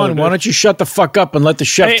table another one, why dish? don't you shut the fuck up and let the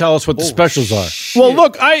chef Hey- tell us what the specials are? Well,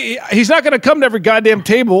 look, he's not going to come to every goddamn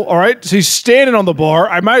table, all right? So he's standing on the bar.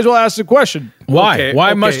 I might as well ask the question. Why?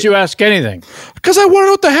 Why must you ask anything? Because I want to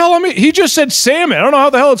know what the hell I mean. He just said salmon. I don't know how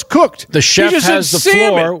the hell it's cooked. The chef He just has said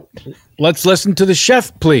the floor. Let's listen to the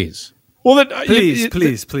chef, please. Well, then,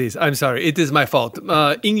 please. I'm sorry. It is my fault.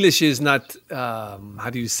 English is not. How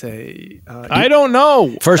do you say? I don't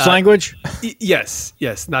know. First language? Yes.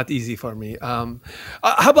 Not easy for me. How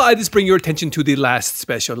about I just bring your attention to the last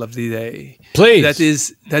special of the day, please?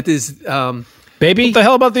 That is. Baby. What the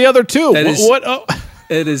hell about the other two? That is, what? Oh.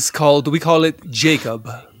 It is called. We call it Jacob.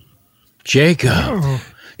 Jacob.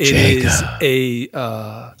 It is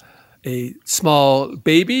a small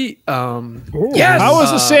baby. Yes. How is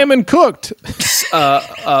the salmon cooked?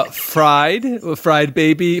 Fried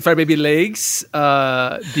baby legs.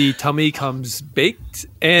 The tummy comes baked,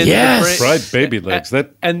 and fried baby legs.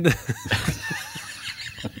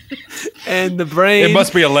 And the brain. It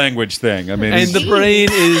must be a language thing. I mean, and the brain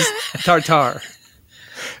is tartare.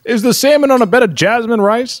 Is the salmon on a bed of jasmine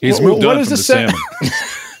rice? He's moved on from the salmon.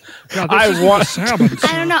 I want salmon.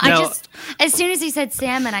 I don't know. Now- As soon as he said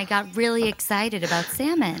salmon, I got really excited about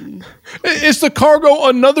salmon. Is the cargo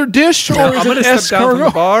another dish or Now, is I'm going it to step down from the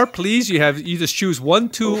escargot? bar, please. You just choose 1,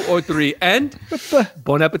 2, or 3, and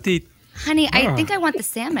bon appetit. Honey, I think I want the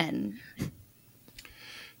salmon.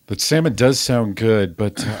 The salmon does sound good,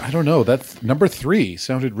 but I don't know. That number 3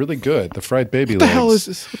 sounded really good. The fried baby What the legs. hell is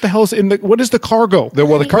this? What the hell is in the? What is the cargo? The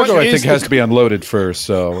cargo What I is think the- has to be unloaded first,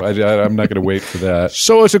 so I'm not going to wait for that.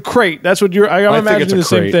 So it's a crate. That's what you're. I'm I think imagining it's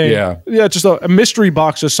the a same crate, thing. yeah. just a mystery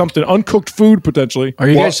box of something, uncooked food potentially. Are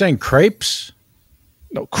you guys saying crepes?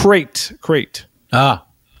 No, crate. Ah,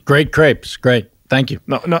 great crepes. Great. Thank you.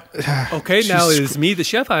 No. Okay, now Jesus is me, the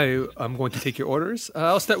chef. I'm going to take your orders.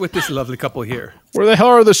 I'll start with this lovely couple here. Where the hell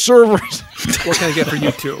are the servers? What can I get for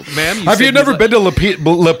you two, ma'am? Have you never been to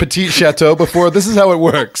Le Petit Chateau before? This is how it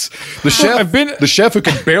works. The chef who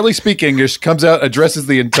can barely speak English comes out, addresses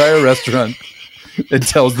the entire restaurant, and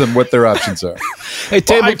tells them what their options are. Hey,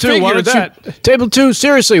 table I two. Why figured don't you? Table two.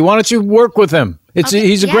 Seriously, why don't you work with him? He's a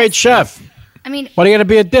yes. great chef. I mean, Why do you got to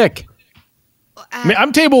be a dick? I mean,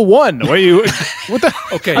 I'm table one. What are you? What the?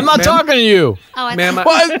 Okay, I'm not ma'am. talking to you. oh, I Ma'am,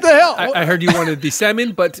 What the hell? I heard you wanted the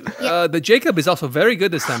salmon, but the Jacob is also very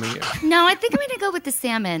good this time of year. no, I think I'm going to go with the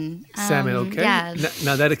salmon. Salmon, okay? Yeah.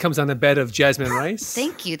 Now that it comes on a bed of jasmine rice.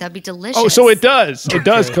 Thank you. That'd be delicious. Oh, so it does. It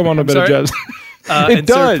does come on a bit of sorry. jazz. It and served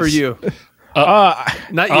does for you. Uh,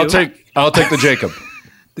 Not you. I'll take the Jacob.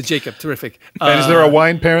 the Jacob. Terrific. And is there a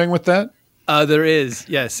wine pairing with that? There is.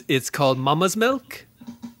 Yes, it's called Mama's Milk.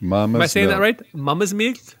 Mama's Am I saying milk. that right? Mama's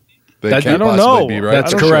Milk. They I can't don't possibly know. be right.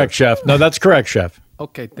 That's correct, chef. No, that's correct, chef.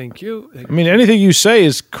 Okay, thank you. I mean, anything you say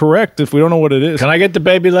is correct if we don't know what it is. Can I get the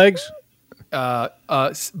baby legs? By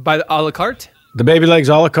the a la carte. The baby legs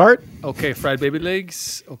a la carte? Okay, fried baby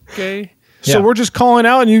legs. Okay. So we're just calling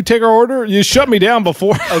out and you take our order? You shut me down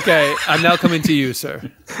before. Okay, I'm now coming to you, sir.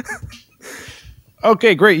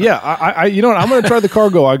 Okay, great. Yeah, I you know what? I'm going to try the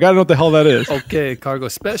cargo. I got to know what the hell that is. Okay, cargo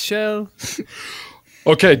special.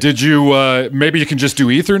 Okay, did you maybe you can just do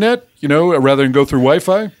Ethernet, rather than go through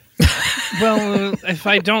Wi-Fi? Well, if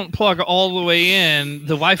I don't plug all the way in,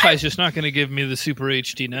 the Wi-Fi is just not going to give me the Super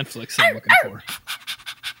HD Netflix I'm looking for.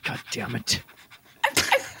 God damn it.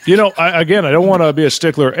 You know, I don't want to be a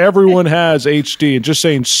stickler. Everyone has HD, and just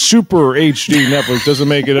saying super HD Netflix doesn't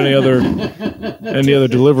make it any other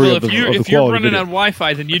delivery Well, of the if you're quality running video. on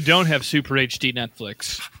Wi-Fi, then you don't have Super HD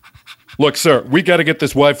Netflix. Look, sir, we got to get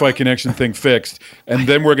this Wi-Fi connection thing fixed, and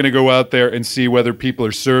then we're going to go out there and see whether people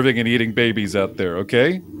are serving and eating babies out there,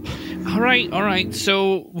 okay? All right.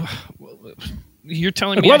 So you're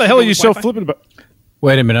telling me Why I the should hell go are you with so Wi-Fi? flippant about?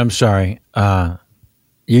 Wait a minute. I'm sorry.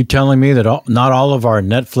 You telling me that not all of our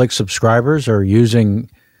Netflix subscribers are using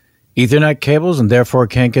Ethernet cables and therefore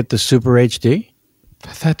can't get the Super HD?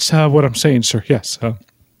 That's what I'm saying, sir. Yes.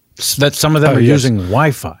 That some of them are yes. using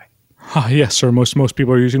Wi-Fi. Yes, sir. Most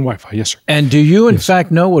people are using Wi-Fi. Yes, sir. And do you, in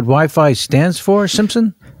fact, know what Wi-Fi stands for,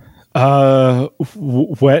 Simpson?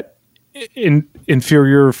 Wet,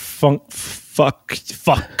 inferior, fuck.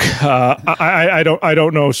 I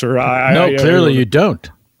don't know, sir. Clearly you don't.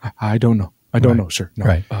 I don't know. I don't know, sir. No.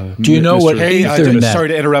 Right. Do you know what Hey, Ethernet? sorry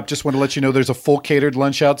to interrupt. Just want to let you know there's a full catered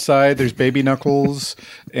lunch outside. There's baby knuckles.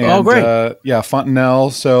 And, Oh, great. Fontanelle.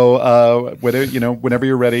 So whenever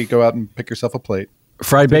you're ready, go out and pick yourself a plate.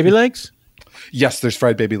 Fried baby legs? Yes, there's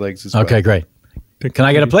fried baby legs as well. Okay, great. Can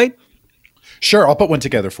I get a plate? Sure, I'll put one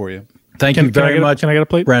together for you. Thank you very much. Can I get a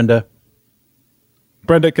plate? Brenda,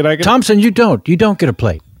 can I get Thompson, you don't. You don't get a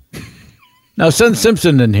plate. Now send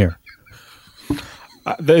Simpson in here.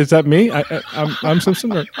 Is that me? I'm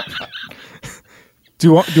Simpson. Or... Do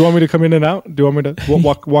you want me to come in and out? Do you want me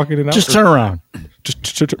to walk in and out? Just turn around.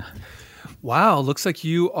 Just. Wow, looks like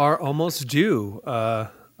you are almost due.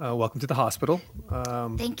 Welcome to the hospital.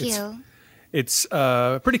 Thank you. It's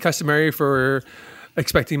pretty customary for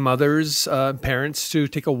expecting mothers, parents to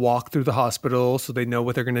take a walk through the hospital so they know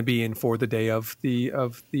what they're going to be in for the day of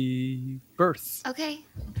the birth. Okay.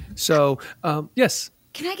 So, yes.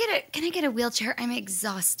 Can I get a wheelchair? I'm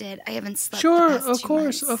exhausted. I haven't slept. Sure, the past 2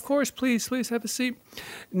 months. of course. Please have a seat.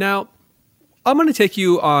 Now, I'm going to take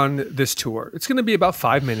you on this tour. It's going to be about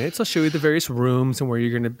 5 minutes. I'll show you the various rooms and where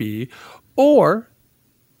you're going to be. Or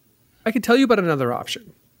I can tell you about another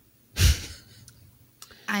option.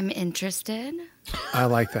 I'm interested. I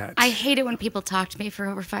like that. I hate it when people talk to me for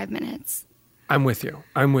over 5 minutes. I'm with you.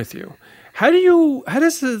 How does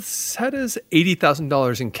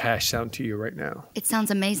 $80,000 in cash sound to you right now? It sounds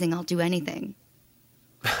amazing. I'll do anything.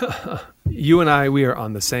 You and we are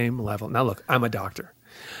on the same level. Now look, I'm a doctor,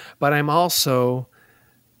 but I'm also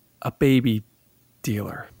a baby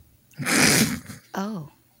dealer. Oh.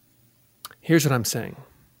 Here's what I'm saying.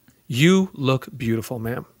 You look beautiful,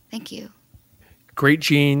 ma'am. Thank you. Great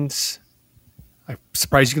jeans. I'm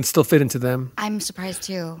surprised you can still fit into them. I'm surprised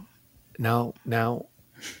too. Now,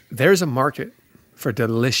 there's a market for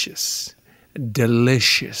delicious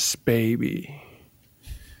baby.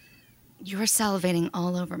 You're salivating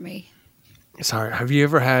all over me. Sorry, have you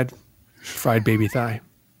ever had fried baby thigh?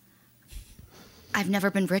 I've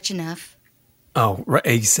never been rich enough. Oh, right,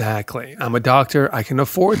 exactly. I'm a doctor. I can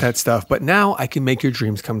afford that stuff, but now I can make your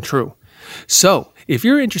dreams come true. So if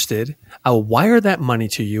you're interested, I'll wire that money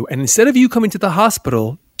to you. And instead of you coming to the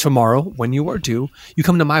hospital tomorrow when you are due, you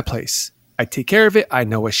come to my place. I take care of it. I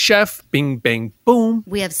know a chef. Bing, bang, boom.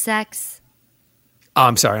 We have sex. Oh,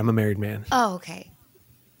 I'm sorry. I'm a married man. Oh, okay.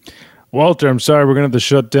 Walter, I'm sorry. We're going to have to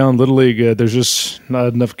shut down Little League. There's just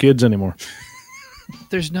not enough kids anymore.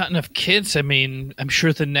 There's not enough kids. I mean, I'm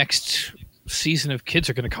sure the next season of kids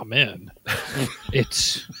are going to come in.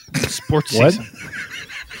 It's sports season.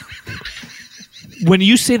 When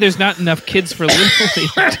you say there's not enough kids for Little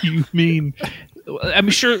League, do you mean... I'm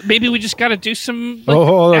sure maybe we just got to do some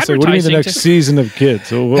hold on a second. What do you mean the next season of kids?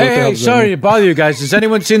 Hey, sorry to bother you guys. Has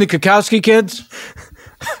anyone seen the Kukowski kids?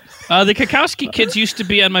 The Kukowski kids used to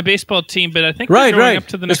be on my baseball team, but I think they're going up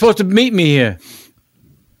to the next... They're supposed to meet me here.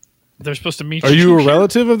 They're supposed to meet you. Are you a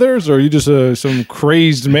relative of theirs, or are you just some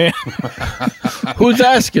crazed man? Who's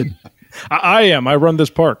asking? I am. I run this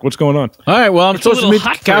park. What's going on? All right, well, I'm It's supposed a to meet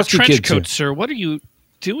little the hot for a Kukowski trench kids. coat, sir. What are you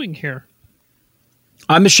doing here?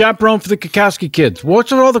 I'm the chaperone for the Kukowski kids.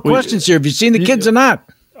 What's with all the questions here? Have you seen the kids or not?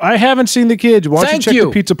 I haven't seen the kids. Why don't you check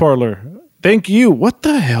the pizza parlor? Thank you. What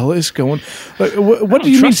the hell is going? What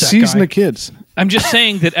do you mean season the kids? I'm just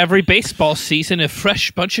saying that every baseball season, a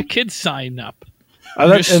fresh bunch of kids sign up.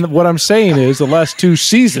 And what I'm saying is, the last 2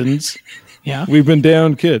 seasons, we've been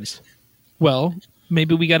down kids. Well,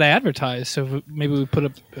 maybe we got to advertise. So maybe we put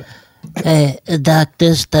up. Hey,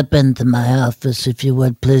 doctor, step into my office if you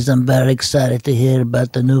would, please. I'm very excited to hear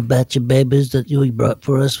about the new batch of babies that you brought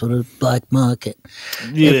for us for the black market.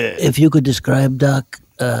 Yeah. If you could describe, Doc,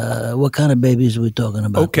 what kind of babies are we talking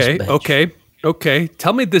about? Okay.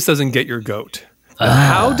 Tell me this doesn't get your goat.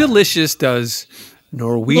 How delicious does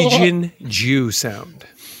Norwegian Jew sound?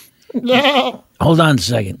 Hold on a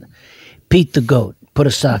second. Pete the goat. Put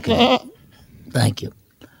a sock in it. Thank you.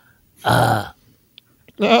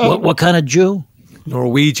 What kind of Jew?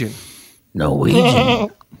 Norwegian.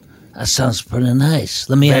 That sounds pretty nice.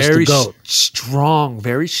 Let me ask the goat.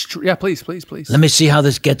 Very strong. Yeah, please. Let me see how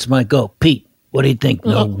this gets my goat. Pete, what do you think?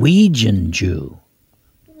 Norwegian Jew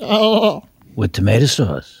with tomato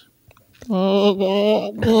sauce.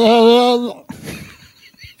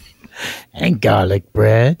 And garlic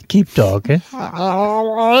bread. Keep talking.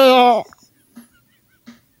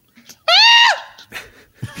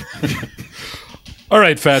 All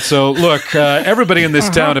right, Fatso. Look, everybody in this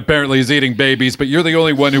town apparently is eating babies, but you're the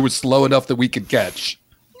only one who was slow enough that we could catch.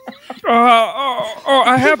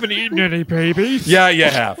 I haven't eaten any babies. Yeah, you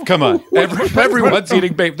have. Come on. Everyone's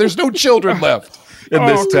eating babies. There's no children left in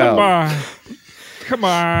this town. Come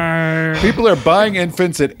on. People are buying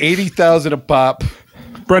infants at $80,000 a pop.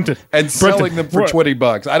 Brenton. And selling them for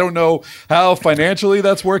 $20. I don't know how financially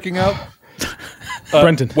that's working out.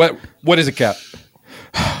 Brenton. What is it, Cap?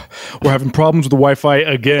 We're having problems with the Wi-Fi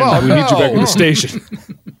again. Oh, we need you back at the station.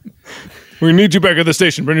 We need you back at the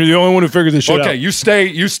station, Brendan. You're the only one who figured this shit out. Okay, you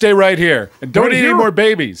stay right here. And don't eat any more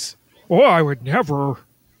babies. Oh, I would never.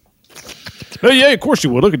 Hey, yeah, of course you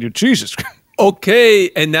would. Look at you. Jesus. Okay,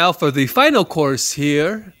 and now for the final course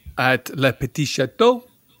here. at Le Petit Chateau.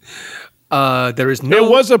 There is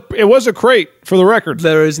no. It was a crate, for the record.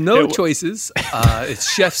 There is no choices. It's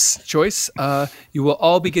chef's choice. You will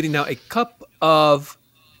all be getting now a cup of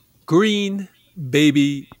green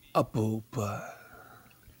baby abupa.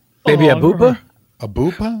 Baby abupa?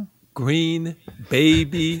 Abupa? Green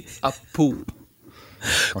baby apoop.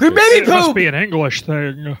 Green baby It must poop. be an English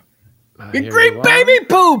thing. Green baby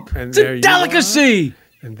poop. And It's a delicacy.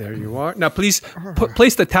 And there you are. Now, please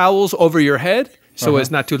place the towels over your head so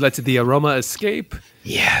as not to let the aroma escape.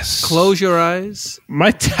 Yes. Close your eyes.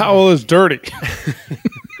 My towel is dirty.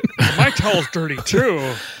 My towel's dirty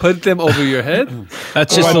too. Put them over your head.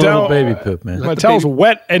 That's just My a little towel- baby poop, man. My towel's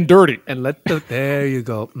wet and dirty. And there you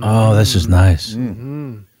go. Oh, this is nice. It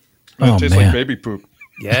Oh, tastes man. like baby poop.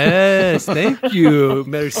 Yes, thank you.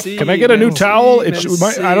 Merci. Can I get a new merci, towel?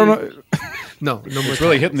 merci. I don't know. No more. It's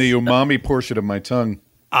really hitting the umami portion of my tongue.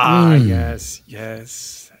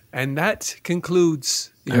 Yes. And that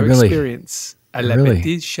concludes your really- experience at Le really-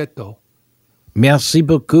 Petit Chateau. Merci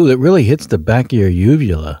beaucoup. It really hits the back of your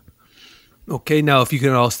uvula. Okay, now if you can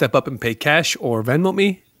all step up and pay cash or Venmo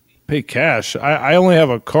me. Pay cash. I only have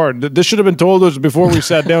a card. This should have been told us before we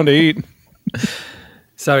sat down to eat.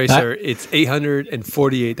 Sorry, sir. It's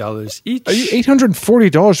 $848 each. Are you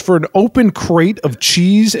 $840 for an open crate of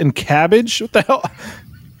cheese and cabbage? What the hell?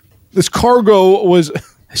 This cargo was.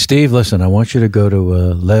 Steve, listen, I want you to go to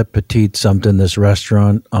Le Petit something, this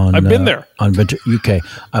restaurant on. I've been there. On UK.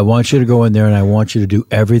 I want you to go in there and I want you to do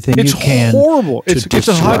everything It's you can. horrible.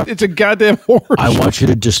 It's a goddamn horror. I want you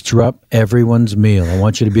to disrupt everyone's meal. I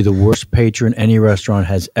want you to be the worst patron any restaurant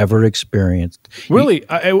has ever experienced. Really,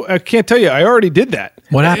 I can't tell you. I already did that.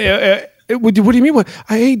 What happened? What do you mean? What?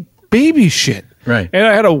 I ate baby shit. Right. And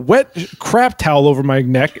I had a wet crap towel over my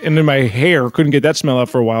neck and in my hair. Couldn't get that smell out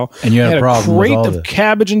for a while. And you had I a problem with crate all of this.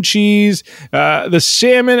 cabbage and cheese. The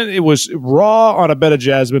salmon, it was raw on a bed of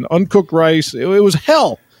jasmine. Uncooked rice. It was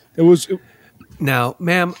hell. It was. Now,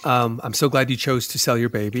 ma'am, I'm so glad you chose to sell your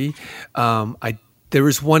baby. There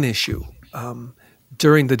was one issue.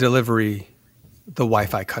 During the delivery, the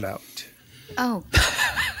Wi-Fi cut out. Oh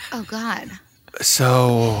God.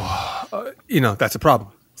 So, that's a problem.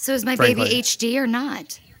 So is my Frankly. baby HD or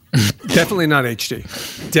not? Definitely not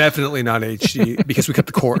HD. Definitely not HD because we cut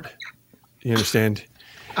the cord. You understand?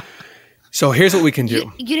 So here's what we can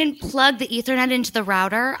do. You didn't plug the Ethernet into the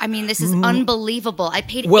router? I mean, this is unbelievable. I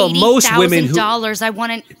paid Well, most women who- $80,000. I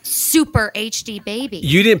want a super HD baby.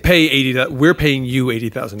 You didn't pay $80,000. We're paying you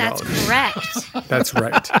 $80,000. That's correct. That's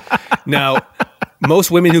right. Now,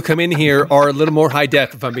 most women who come in here are a little more high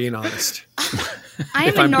def, if I'm being honest. I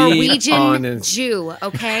If am a I'm being Norwegian honest. Jew,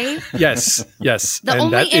 okay? Yes. The And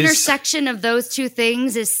only that is- intersection of those two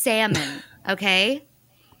things is salmon, okay?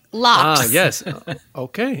 Lox. Yes.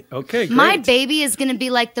 Okay. Great. My baby is going to be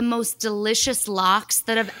like the most delicious lox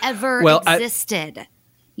that have ever Well, existed.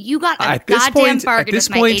 You got a at this goddamn point- at bargain this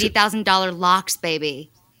with my point- $80,000 lox,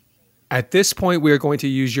 baby. At this point, we are going to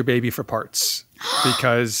use your baby for parts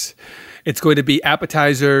because it's going to be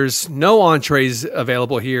appetizers, no entrees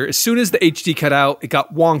available here. As soon as the HD cut out, it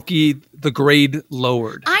got wonky, the grade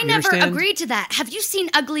lowered. I You never understand? agreed to that. Have you seen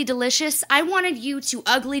Ugly Delicious? I wanted you to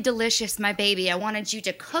Ugly Delicious my baby. I wanted you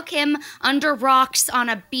to cook him under rocks on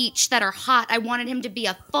a beach that are hot. I wanted him to be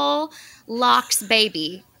a full lox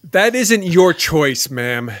baby. That isn't your choice,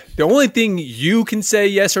 ma'am. The only thing you can say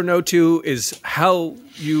yes or no to is how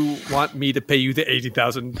you want me to pay you the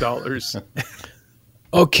 $80,000.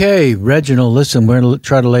 Okay, Reginald, listen, we're going to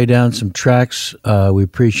try to lay down some tracks. We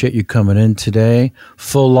appreciate you coming in today.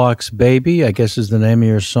 Full Locks Baby, I guess is the name of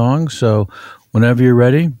your song. So whenever you're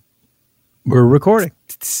ready, we're recording.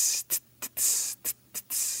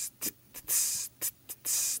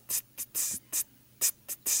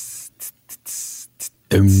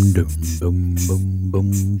 Dum, dum, boom, boom,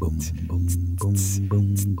 boom, boom, boom, boom,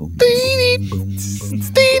 boom, boom,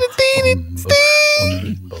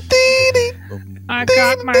 I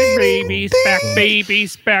got my babies back,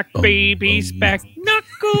 babies back,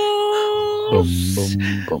 knuckles,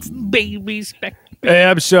 babies back. Hey,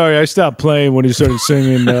 I'm sorry. I stopped playing when he started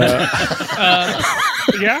singing.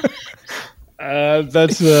 Yeah.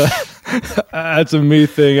 That's a me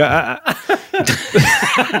thing.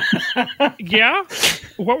 Yeah.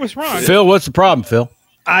 What was wrong? Phil, what's the problem, Phil?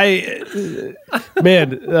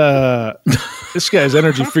 This guy's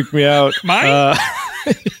energy freaked me out. Mine?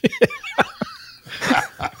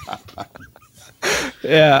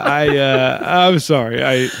 I'm sorry.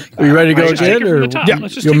 Are you ready to go Let's take again, it from or the top.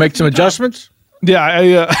 Let's just you'll take make it some from the top. adjustments?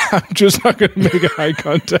 Yeah, I'm just not going to make eye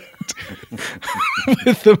contact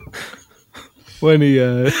with him when he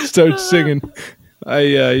started singing.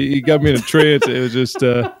 He got me in a trance. It was just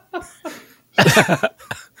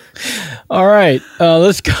All right,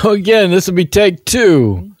 let's go again. This will be take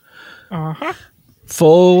 2. Uh-huh.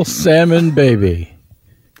 Full salmon baby.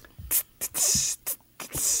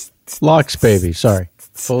 Lox baby, sorry.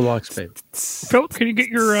 Full Lox baby. Philip, can you get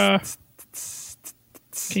your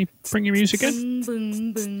can you bring your music in?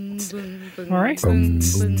 All right.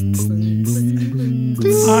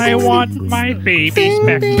 I want my babies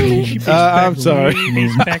back. I'm sorry.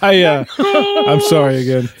 I'm sorry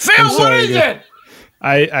again. Phil, what is it?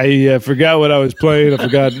 I forgot what I was playing. I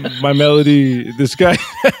forgot my melody. This guy's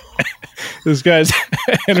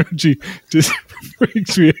energy just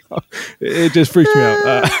freaks me out. It just freaks me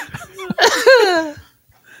out.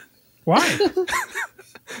 Why?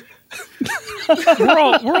 we're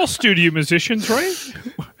all studio musicians, right?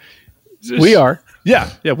 We are. Yeah,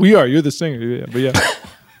 we are. You're the singer. Yeah, but yeah.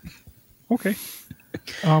 Okay.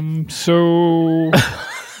 So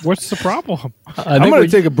what's the problem? I'm going to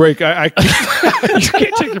take a break. I You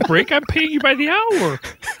can't take a break. I'm paying you by the hour.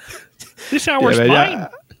 This hour's mine.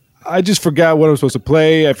 I just forgot what I was supposed to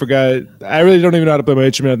play. I forgot. I really don't even know how to play my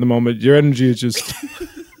instrument at the moment. Your energy is just...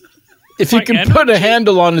 If you can put a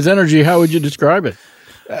handle on his energy, how would you describe it?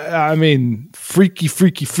 I mean, freaky.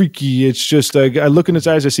 It's just I look in his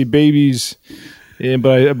eyes, I see babies,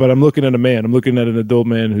 but I'm looking at a man. I'm looking at an adult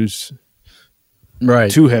man who's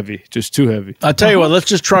too heavy, just too heavy. I'll tell you what. Let's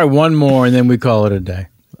just try one more, and then we call it a day.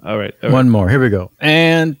 All right. One more. Here we go.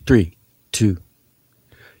 And 3, 2.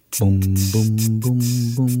 Boom, boom, boom, boom,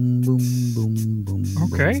 boom, boom, boom.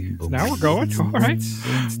 Okay, now we're going. All right.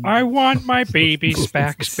 I want my baby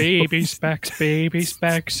specs, and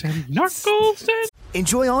knuckles and...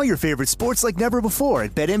 Enjoy all your favorite sports like never before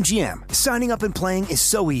at BetMGM. Signing up and playing is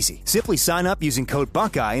so easy. Simply sign up using code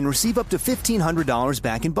Buckeye and receive up to $1,500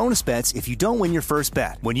 back in bonus bets if you don't win your first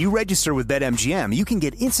bet. When you register with BetMGM, you can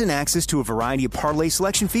get instant access to a variety of parlay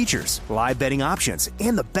selection features, live betting options,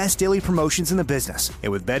 and the best daily promotions in the business.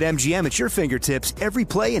 And with BetMGM at your fingertips, every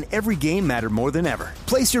play and every game matter more than ever.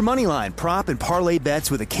 Place your moneyline, prop, and parlay bets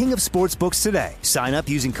with the king of sportsbooks today. Sign up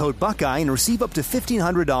using code Buckeye and receive up to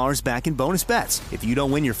 $1,500 back in bonus bets if you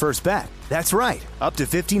don't win your first bet. That's right, up to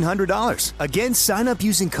 $1,500. Again, sign up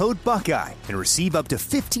using code Buckeye and receive up to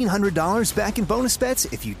 $1,500 back in bonus bets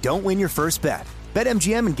if you don't win your first bet.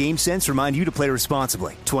 BetMGM and GameSense remind you to play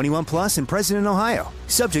responsibly. 21 plus and present in Ohio.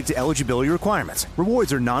 Subject to eligibility requirements.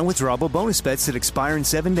 Rewards are non-withdrawable bonus bets that expire in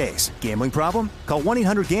 7 days. Gambling problem? Call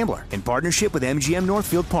 1-800-GAMBLER in partnership with MGM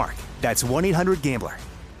Northfield Park. That's 1-800-GAMBLER.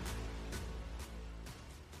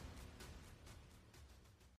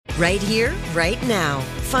 Right here, right now.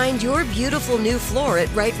 Find your beautiful new floor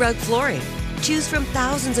at Right Rug Flooring. Choose from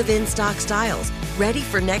thousands of in-stock styles, ready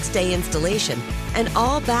for next day installation, and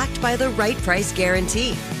all backed by the right price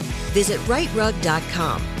guarantee. Visit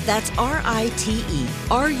rightrug.com. That's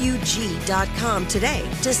RITERUG.com today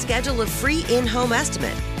to schedule a free in-home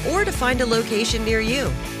estimate or to find a location near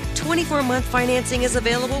you. 24-month financing is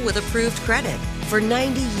available with approved credit. For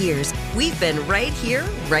 90 years, we've been right here,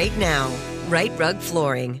 right now. Right Rug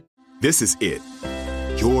Flooring. This is it.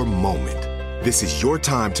 Your moment. This is your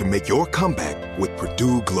time to make your comeback with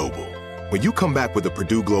Purdue Global. When you come back with a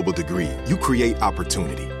Purdue Global degree, you create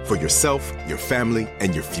opportunity for yourself, your family,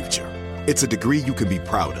 and your future. It's a degree you can be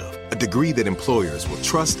proud of, a degree that employers will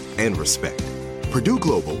trust and respect. Purdue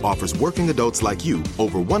Global offers working adults like you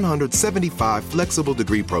over 175 flexible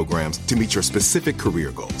degree programs to meet your specific career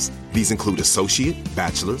goals. These include associate,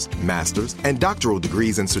 bachelor's, master's, and doctoral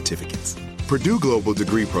degrees and certificates. Purdue Global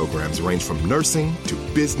degree programs range from nursing to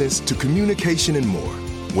business to communication and more.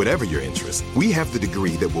 Whatever your interest, we have the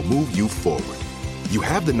degree that will move you forward. You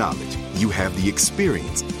have the knowledge, you have the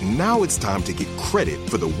experience. Now it's time to get credit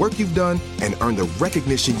for the work you've done and earn the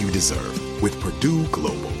recognition you deserve with Purdue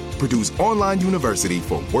Global, Purdue's online university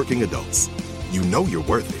for working adults. You know you're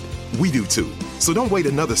worth it. We do too. So don't wait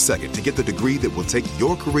another second to get the degree that will take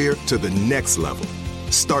your career to the next level.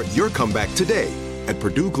 Start your comeback today at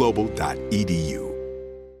purdueglobal.edu.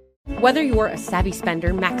 Whether you're a savvy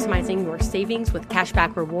spender maximizing your savings with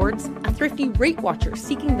cashback rewards, a thrifty rate watcher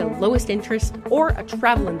seeking the lowest interest, or a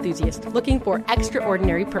travel enthusiast looking for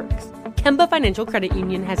extraordinary perks, Kemba Financial Credit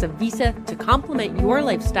Union has a visa to complement your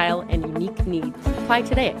lifestyle and unique needs. Apply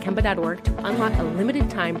today at Kemba.org to unlock a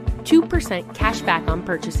limited-time 2% cash back on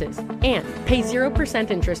purchases and pay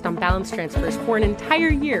 0% interest on balance transfers for an entire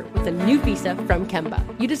year with a new visa from Kemba.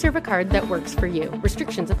 You deserve a card that works for you.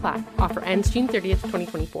 Restrictions apply. Offer ends June 30th,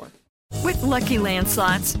 2024. With Lucky Land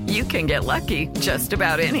Slots, you can get lucky just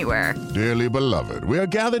about anywhere. Dearly beloved, we are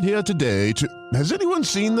gathered here today to... Has anyone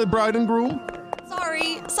seen the bride and groom?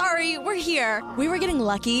 Sorry, we're here. We were getting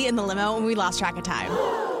lucky in the limo and we lost track of time.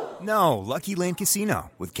 No, Lucky Land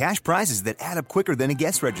Casino, with cash prizes that add up quicker than a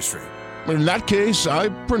guest registry. In that case, I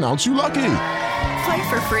pronounce you lucky. Play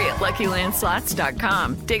for free at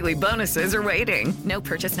LuckyLandSlots.com. Daily bonuses are waiting. No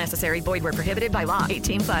purchase necessary. Void where prohibited by law.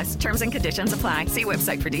 18+. Terms and conditions apply. See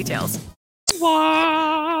website for details.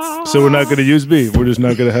 Wow. So we're not going to use me. We're just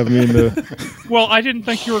not going to have me in the. Well, I didn't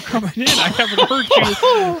think you were coming in. I haven't heard you.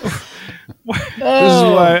 This is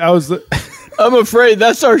why I was. I'm afraid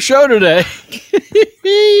that's our show today.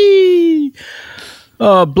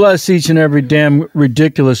 Oh, bless each and every damn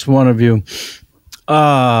ridiculous one of you.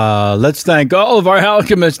 Let's thank all of our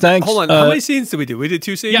alchemists. Thanks. Hold on. How many scenes did we do? We did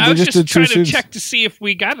 2 scenes? Yeah, I was just trying to scenes. check to see if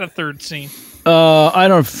we got a third scene. I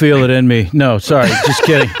don't feel it in me. No, sorry. Just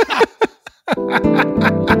kidding.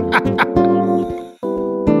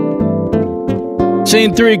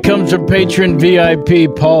 Scene 3 comes from patron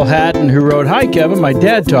VIP Paul Hatton, who wrote, "Hi, Kevin. My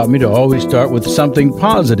dad taught me to always start with something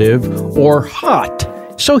positive or hot.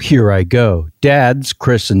 So here I go. Dads,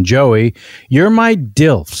 Chris and Joey, you're my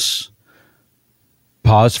DILFs.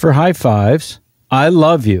 Pause for high fives. I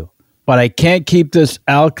love you, but I can't keep this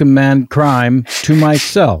Alchemist crime to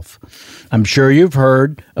myself. I'm sure you've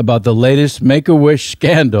heard about the latest Make-A-Wish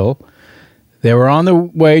scandal. They were on the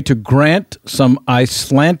way to grant some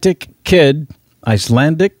Icelandic kid's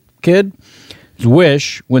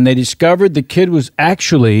wish when they discovered the kid was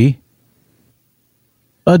actually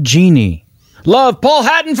a genie. Love, Paul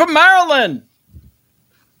Hatton from Maryland."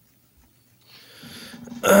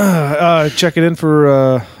 Check it in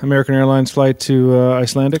for American Airlines flight to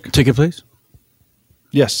Icelandic. Ticket, please.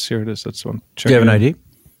 Yes, here it is. That's one. Do you have an ID?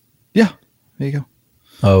 Yeah, there you go.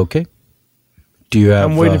 Okay. Do you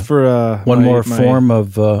have? I'm waiting for one more form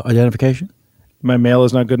of identification. My mail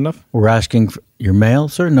is not good enough. We're asking for your mail,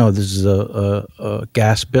 sir. No, this is a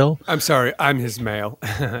gas bill. I'm sorry. I'm his mail.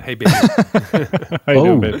 Hey, baby. How you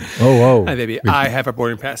doing, baby? Oh. Hi, baby. I have our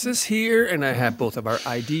boarding passes here, and I have both of our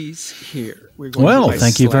IDs here. Well,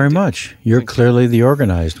 thank you very much. You're clearly the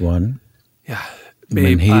organized one. Yeah,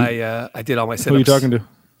 babe. I did all my sit-ups. Who are you talking to?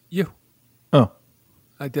 You. Oh.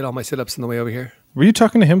 I did all my sit-ups on the way over here. Were you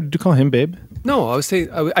talking to him? Did you call him babe? No, I was saying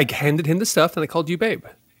I handed him the stuff, and I called you babe.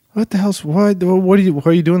 What the hell's why? Why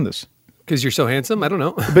are you doing this? Because you're so handsome. I don't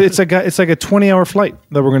know. But it's like a 20-hour flight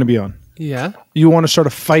that we're going to be on. Yeah. You want to start a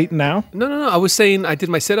fight now? No. I was saying I did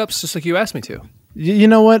my sit-ups just like you asked me to. You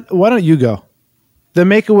know what? Why don't you go? The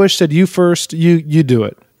Make-A-Wish said you first. You do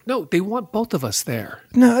it. No, they want both of us there.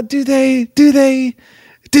 No, do they?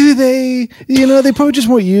 You know, they probably just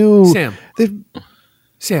want you.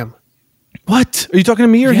 Sam. What? Are you talking to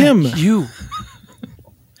me or him? You.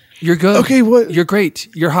 You're good. Okay, what? You're great.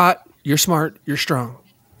 You're hot. You're smart. You're strong.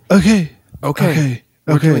 Okay.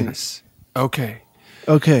 We're doing this. Okay.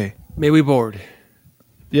 May we board?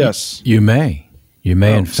 Yes. You may. You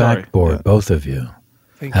may, in fact, board, both of you.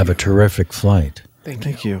 Have a terrific flight.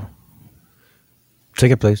 Thank you.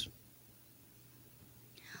 Ticket, please.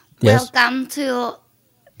 Yes. Welcome to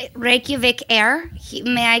Reykjavik Air.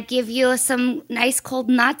 May I give you some nice cold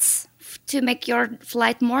nuts to make your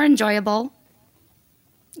flight more enjoyable?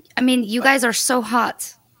 I mean, you guys are so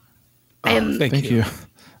hot. I am Thank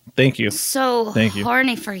you. so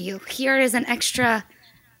horny for you. Here is an extra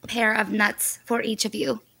pair of nuts for each of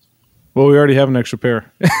you. Well, we already have an extra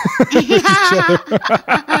pair.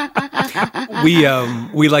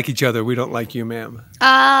 We like each other. We don't like you, ma'am.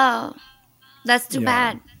 Oh, that's too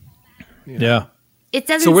bad. Yeah. It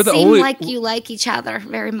doesn't seem like you like each other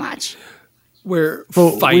very much. We're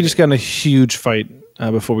Well, fighting. we just got in a huge fight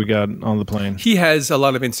before we got on the plane. He has a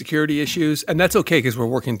lot of insecurity issues, and that's okay because we're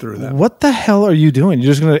working through them. What the hell are you doing?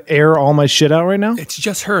 You're just going to air all my shit out right now? It's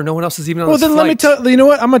just her. No one else is even on Well, this then flight. let me tell you know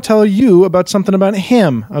what? I'm going to tell you about something about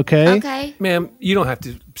him, okay? Okay. Ma'am, you don't have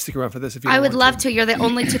to stick around for this if you I don't would want love to. You're the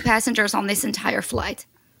only 2 passengers on this entire flight.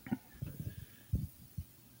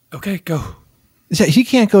 Okay, go. Yeah, he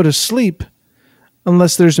can't go to sleep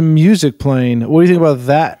unless there's music playing. What do you think about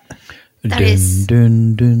that? That is. I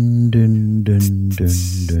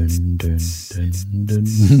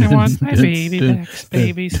want my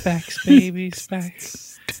baby's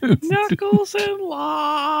backs. Knuckles and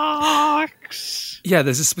locks. Yeah,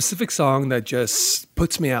 there's a specific song that just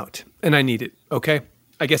puts me out, and I need it, okay?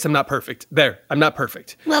 I guess I'm not perfect. I'm not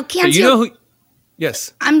perfect. Well, But can't you know who...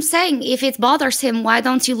 Yes. I'm saying if it bothers him, why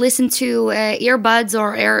don't you listen to earbuds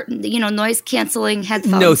or noise canceling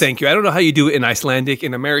headphones? No, thank you. I don't know how you do it in Icelandic.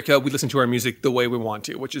 In America, we listen to our music the way we want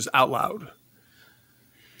to, which is out loud.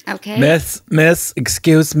 Okay. Miss,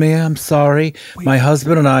 excuse me, I'm sorry. My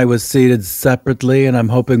husband and I was seated separately, and I'm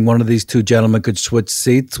hoping one of these two gentlemen could switch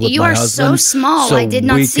seats with You my are husband. so small. so I did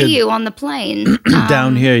not we see could- you on the plane.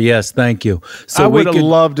 Down here, yes, thank you. I would we have could-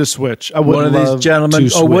 loved to switch. I would one of these gentlemen.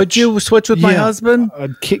 To Oh, would switch. you switch with my Yeah. husband?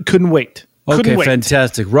 Couldn't wait. Couldn't Okay, wait.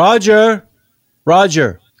 fantastic. Roger,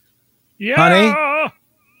 Yeah. honey.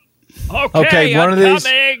 Okay, one I'm of these.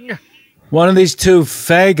 coming. One of these two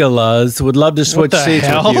fagulas would love to switch the seats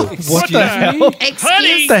hell? with you. What the hell?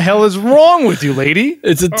 Honey. What the hell is wrong with you, lady?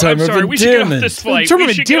 It's a time I'm sorry. of We should get off endearment. this flight. Term We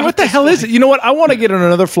of should get endearment? off What the this hell is it? flight. You know what? I want to get on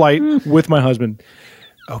another flight with my husband.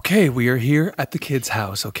 Okay, we are here at the kid's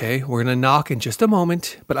house, okay? We're going to knock in just a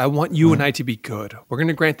moment, but I want you and I to be good. We're going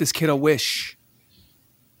to grant this kid a wish.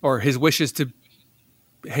 Or his wish is to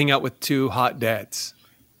hang out with two hot dads.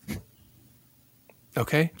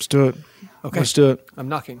 Okay? Let's do it. Okay. Let's do it. I'm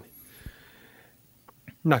knocking.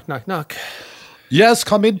 Knock, knock, knock. Yes,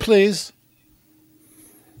 come in, please.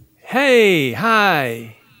 Hey,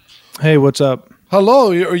 hi. Hey, what's up?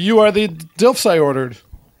 Hello, you are the DILFs I ordered.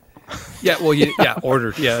 Yeah, well, yeah,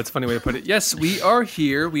 ordered. Yeah, that's a funny way to put it. Yes, we are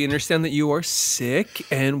here. We understand that you are sick,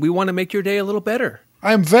 and we want to make your day a little better.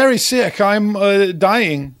 I'm very sick. I'm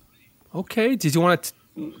dying. Okay. Did you want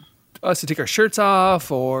us to take our shirts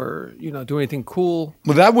off or, do anything cool?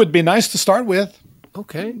 Well, that would be nice to start with.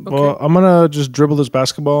 Okay. Well, I'm gonna just dribble this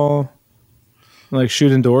basketball, and, like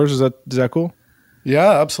shoot indoors. Is that cool?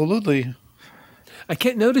 Yeah, absolutely. I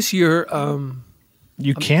can't notice your.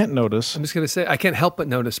 You can't notice. I'm just gonna say I can't help but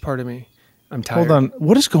notice. Pardon me. I'm tired. Hold on.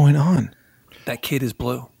 What is going on? That kid is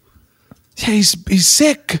blue. Yeah, he's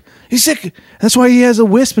sick. He's sick. That's why he has a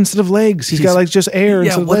wisp instead of legs. He's got like just air Yeah.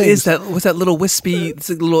 instead of What legs. is that? What's that little wispy? It's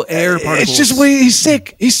like little air particles. It's just way he's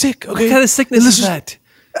sick. He's sick. Okay. What kind of sickness is that?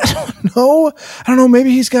 No, I don't know. Maybe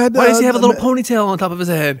he's got. Why does he have a little ponytail on top of his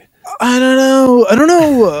head? I don't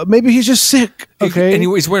know. Maybe he's just sick. Okay. And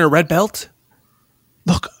he's wearing a red belt.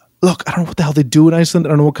 Look, I don't know what the hell they do in Iceland. I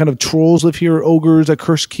don't know what kind of trolls live here, ogres that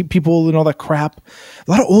curse keep people and all that crap.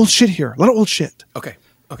 A lot of old shit here. A lot of old shit. Okay.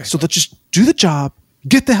 So let's just do the job.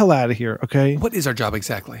 Get the hell out of here, okay? What is our job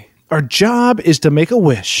exactly? Our job is to make a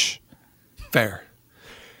wish. Fair.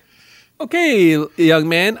 Okay, young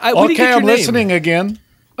man. We didn't get Okay, your I'm name. listening again.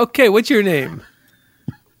 Okay, what's your name?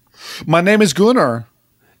 My name is Gunnar.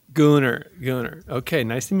 Gunnar. Okay,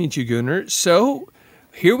 nice to meet you, Gunnar. So,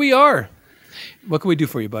 here we are. What can we do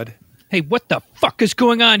for you, bud? Hey, what the fuck is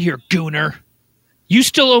going on here, Gunnar? You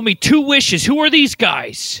still owe me 2 wishes. Who are these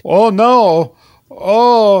guys? Oh no.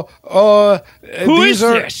 Who these is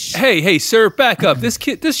are this? Hey, sir, back up. This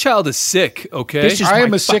child is sick, okay? This is I my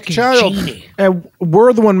am a sick fucking child. genie. And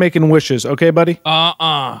we're the one making wishes, okay, buddy?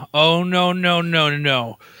 Oh,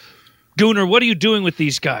 no. Gunnar, what are you doing with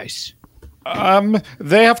these guys?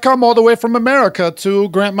 They have come all the way from America to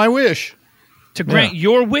grant my wish. To grant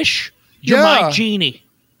your wish? You're Yeah. my genie.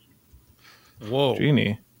 Whoa.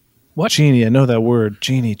 Genie. What? Genie, I know that word.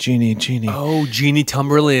 Genie. Oh, Jeannie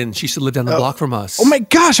Tumberlin. She used to live down the block from us. Oh my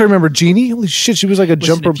gosh, I remember Genie. Holy shit, she was like a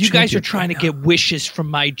Listen, jumper. if you guys are champion. trying to get wishes from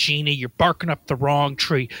my genie, you're barking up the wrong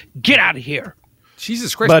tree. Get out of here.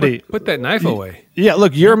 Jesus Christ, Buddy. put that knife away. Yeah,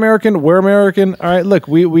 look, you're American. We're American. All right, look,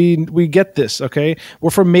 we get this. Okay,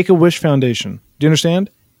 we're from Make a Wish Foundation. Do you understand?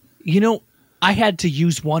 You know, I had to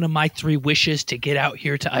use one of my 3 wishes to get out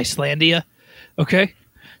here to Icelandia. Okay?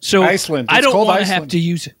 So Iceland. I It's don't called want to have Iceland. to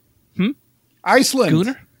use it. Iceland.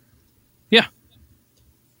 Gunnar? Yeah.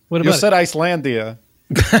 What You about said Icelandia.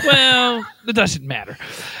 it? Well, it doesn't matter.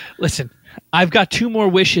 Listen, I've got 2 more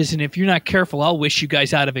wishes, and if you're not careful, I'll wish you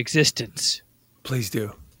guys out of existence. Please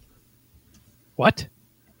do. What?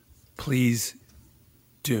 Please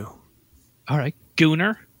do. All right,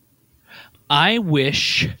 Gunnar. I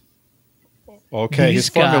wish Okay, These he's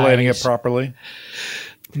formulating guys- it properly.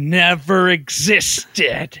 never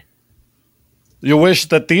existed. You wish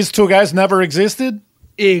that these 2 guys never existed?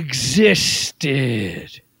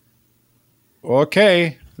 Existed.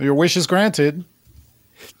 Okay, your wish is granted.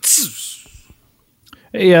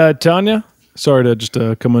 Hey, Tanya. Sorry to just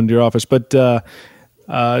come into your office, but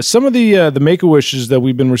some of the Make a Wishes that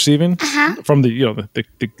we've been receiving from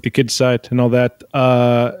the kids' side and all that,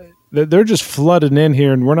 they're just flooding in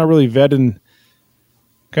here, and we're not really vetting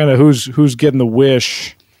kind of who's getting the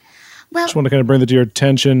wish. Well, Just want to kind of bring that to your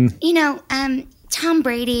attention. Tom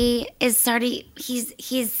Brady is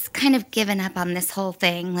he's kind of given up on this whole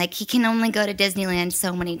thing. Like, he can only go to Disneyland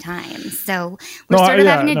so many times. So we're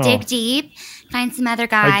having to dig deep, find some other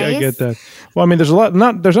guys. I get that. Well, I mean, there's not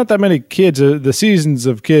that many kids. The seasons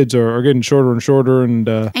of kids are getting shorter and shorter, and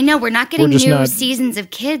I know we're not getting just new not- seasons of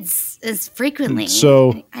kids as frequently.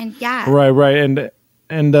 So yeah. right,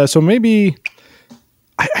 and so maybe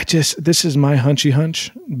I just, this is my hunchy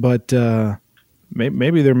hunch, but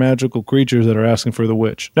maybe they're magical creatures that are asking for the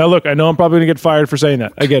witch. Now, look, I know I'm probably going to get fired for saying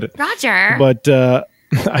that. I get it. Roger. But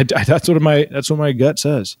that's what my gut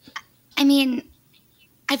says. I mean,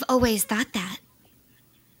 I've always thought that.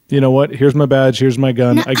 You know what? Here's my badge. Here's my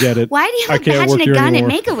gun. I get it. Why do you have a badge and a gun at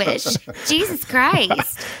Make-A-Wish? Jesus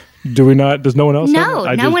Christ. Do we not? Does no one else? No,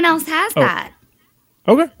 have it? no one else has that.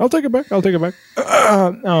 Okay, I'll take it back.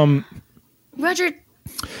 Roger,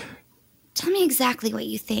 tell me exactly what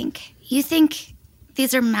you think. You think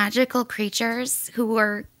these are magical creatures who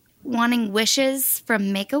are wanting wishes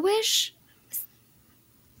from Make-A-Wish?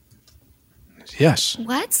 Yes.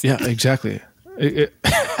 What? Yeah, exactly. I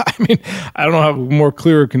mean, I don't know how more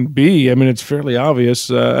clear it can be. I mean, it's fairly obvious.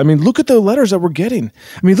 I mean, look at the letters that we're getting.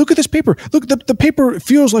 I mean, look at this paper. Look, the paper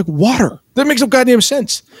feels like water. That makes no goddamn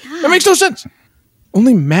sense. That makes no sense.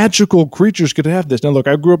 Only magical creatures could have this. Now, look,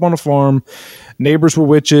 I grew up on a farm. Neighbors were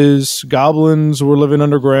witches. Goblins were living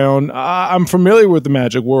underground. I'm familiar with the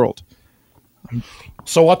magic world.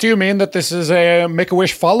 So what do you mean that this is a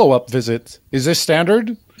Make-A-Wish follow-up visit? Is this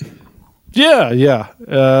standard? Yeah.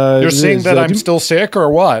 You're seeing that I'm still sick or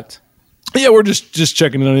what? Yeah, we're just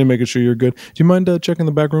checking in on you, making sure you're good. Do you mind checking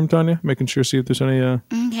the back room, Tanya? Making sure, see if there's any...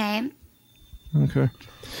 Okay.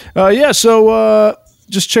 Yeah, so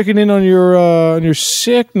just checking in on your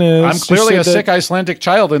sickness. I'm clearly a sick Icelandic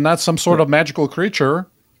child and not some sort of magical creature.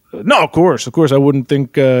 No, of course. I wouldn't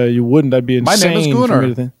think you wouldn't. I'd be insane. My name is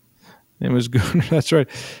Gunnar. Name is Gunnar. That's right.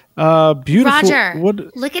 Beautiful. Roger,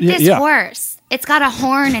 look at this horse. It's got a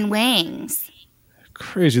horn and wings.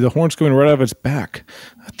 Crazy. The horn's coming right out of its back.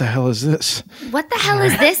 What the hell is this? What the hell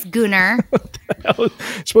is this, Gunnar?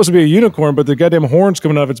 It's supposed to be a unicorn, but the goddamn horn's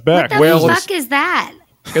coming out of its back. What the fuck is that?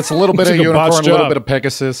 It's a little bit of unicorn, a little bit of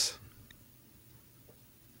Pegasus.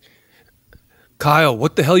 Kyle,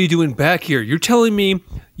 what the hell are you doing back here? You're telling me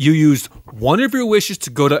you used one of your wishes to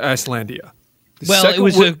go to Icelandia. Well, it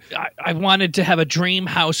was I wanted to have a dream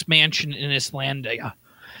house mansion in Icelandia.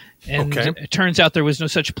 And it turns out there was no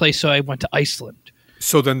such place, so I went to Iceland.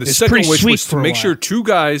 So then the second wish was to make sure two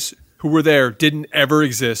guys who were there didn't ever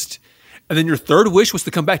exist. And then your third wish was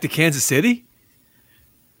to come back to Kansas City?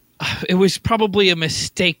 It was probably a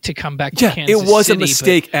mistake to come back to Kansas City. It was a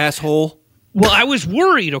mistake, asshole. Well, I was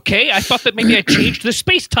worried, okay? I thought that maybe I changed the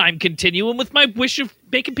space-time continuum with my wish of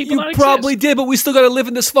making people not exist. You probably did, but we still got to live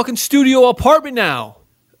in this fucking studio apartment now.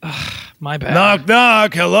 My bad. Knock,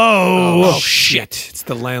 knock. Hello. Oh, shit. It's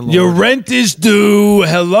the landlord. Your rent is due.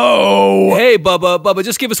 Hello. Hey, Bubba,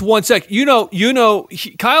 just give us 1 sec.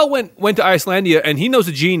 Kyle went to Icelandia, and he knows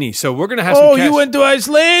a genie, so we're going to have some cash. You went to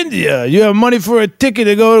Icelandia. You have money for a ticket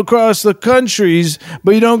to go across the countries,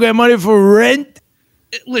 but you don't get money for rent?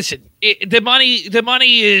 Listen, the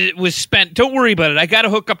money was spent. Don't worry about it. I got to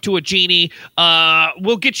hook up to a genie.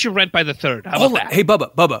 We'll get you rent by the 3rd. How about that? Hey,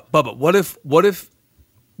 Bubba, what if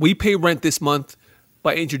we pay rent this month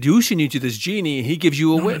by introducing you to this genie and he gives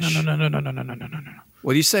you a wish? No.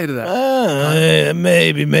 What do you say to that?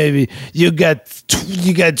 Maybe. You got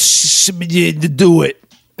to do it.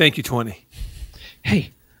 Thank you, 20. Hey,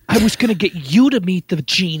 I was going to get you to meet the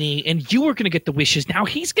genie and you were going to get the wishes. Now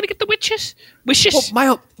he's going to get the wishes?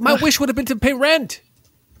 Well, my wish would have been to pay rent.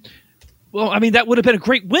 Well, I mean, that would have been a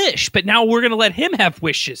great wish, but now we're going to let him have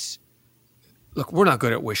wishes. Look, we're not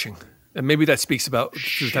good at wishing. And maybe that speaks about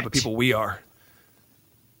the type of people we are.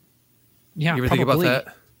 Yeah, you ever think about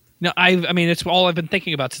that? No, I mean, it's all I've been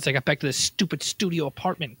thinking about since I got back to this stupid studio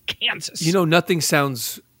apartment in Kansas. Nothing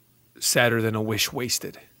sounds sadder than a wish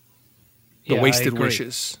wasted. The wasted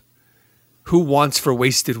wishes. Who wants for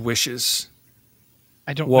wasted wishes?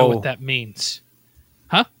 I don't know what that means.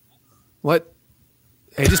 Huh? What?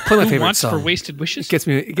 Hey, just play my favorite Who wants song. for wasted wishes?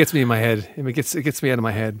 It gets me in my head. It gets me out of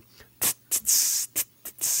my head.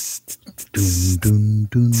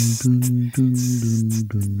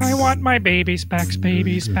 I want my babies backs,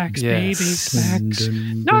 babies backs, babies backs.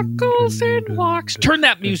 Knuckles and walks. Turn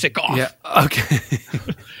that music off. Yeah. Okay.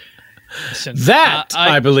 Listen, that,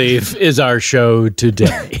 I believe, is our show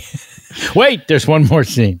today. Wait, there's one more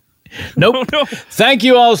scene. Nope. No. Thank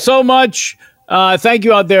you all so much. Thank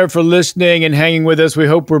you out there for listening and hanging with us. We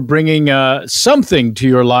hope we're bringing something to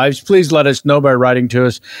your lives. Please let us know by writing to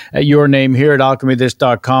us at your name here at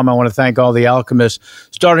alchemythis.com. I want to thank all the alchemists,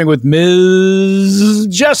 starting with Ms.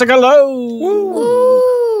 Jessica Lowe.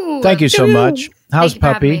 Woo. Thank you so much. How's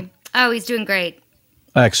Puppy? Oh, he's doing great.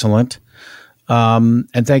 Excellent.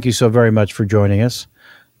 And thank you so very much for joining us.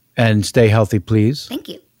 And stay healthy, please. Thank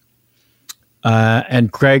you.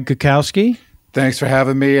 And Craig Kukowski. Thanks for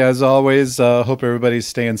having me, as always. Hope everybody's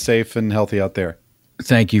staying safe and healthy out there.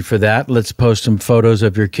 Thank you for that. Let's post some photos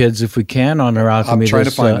of your kids if we can on our Alchemy I'm trying to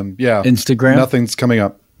This, find them. Yeah. Instagram. Nothing's coming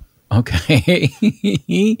up.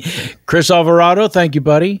 Okay. Chris Alvarado, thank you,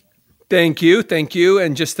 buddy. Thank you.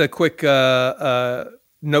 And just a quick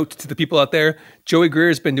note to the people out there. Joey Greer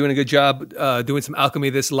has been doing a good job doing some Alchemy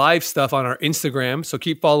This live stuff on our Instagram. So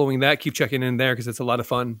keep following that. Keep checking in there because it's a lot of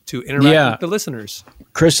fun to interact with the listeners.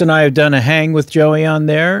 Chris and I have done a hang with Joey on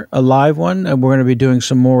there, a live one, and we're going to be doing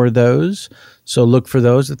some more of those. So look for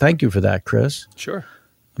those. Thank you for that, Chris. Sure.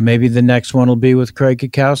 Maybe the next one will be with Craig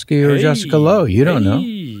Kukowski or Jessica Lowe. You don't know.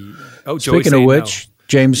 Oh, Joey's Speaking of which,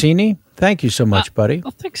 James Heaney, thank you so much, buddy.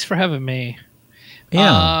 Well, thanks for having me.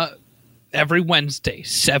 Yeah. Every Wednesday,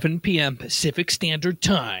 7 p.m. Pacific Standard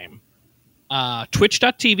Time,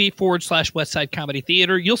 twitch.tv/Westside Comedy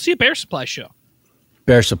Theater. You'll see a Bear Supply show.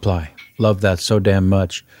 Bear Supply. Love that so damn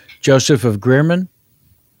much. Joseph of Greerman,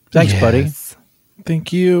 thanks, buddy.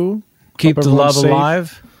 Thank you. Keep the love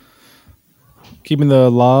alive. Keeping the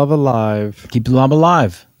love alive. Keep the love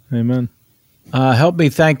alive. Amen. Help me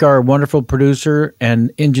thank our wonderful producer and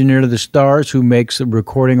engineer to the stars who makes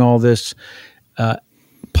recording all this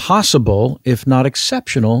possible, if not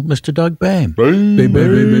exceptional, Mr. Doug Bain.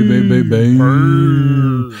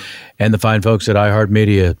 And the fine folks at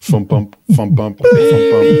iHeartMedia.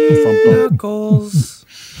 Knuckles.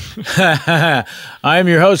 I am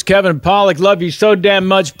your host, Kevin Pollak. Love you so damn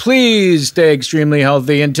much. Please stay extremely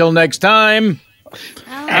healthy. Until next time,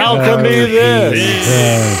 Alchemy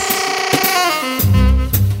This.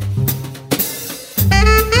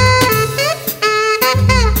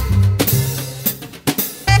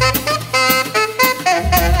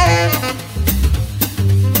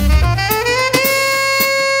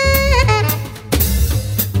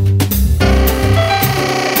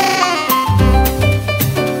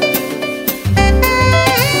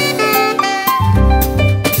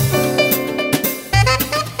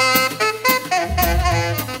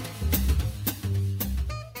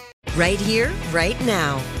 Right here, right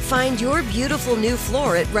now. Find your beautiful new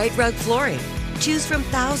floor at Right Rug Flooring. Choose from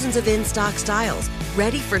thousands of in-stock styles,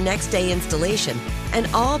 ready for next day installation, and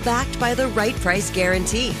all backed by the right price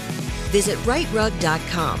guarantee. Visit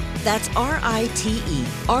rightrug.com. That's RITERUG.com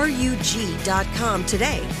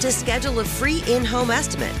today to schedule a free in-home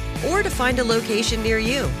estimate or to find a location near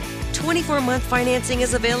you. 24-month financing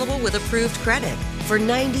is available with approved credit. For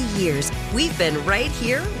 90 years, we've been right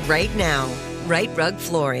here, right now. Right Rug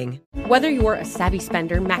Flooring. Whether you're a savvy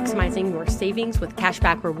spender maximizing your savings with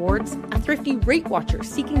cashback rewards, a thrifty rate watcher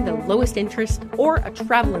seeking the lowest interest, or a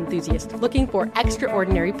travel enthusiast looking for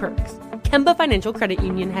extraordinary perks, Kemba Financial Credit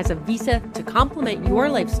Union has a visa to complement your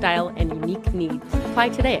lifestyle and unique needs. Apply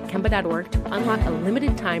today at Kemba.org to unlock a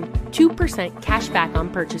limited time 2% cash back on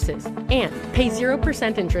purchases and pay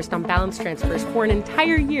 0% interest on balance transfers for an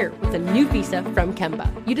entire year with a new visa from Kemba.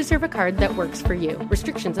 You deserve a card that works for you.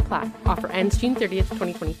 Restrictions apply. Offer ends June 30th,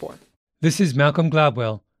 2024. This is Malcolm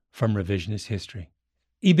Gladwell from Revisionist History.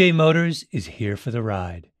 eBay Motors is here for the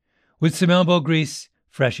ride. With some elbow grease,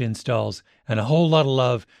 fresh installs, and a whole lot of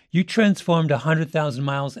love, you transformed 100,000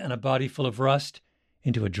 miles and a body full of rust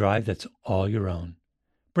into a drive that's all your own.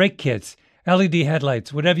 Brake kits, LED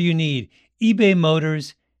headlights, whatever you need, eBay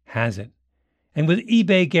Motors has it. And with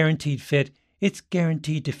eBay Guaranteed Fit, it's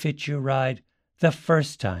guaranteed to fit your ride the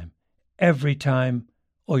first time, every time,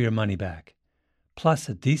 or your money back. Plus,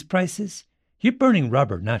 at these prices, you're burning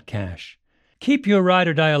rubber, not cash. Keep your ride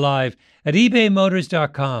or die alive at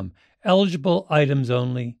ebaymotors.com. Eligible items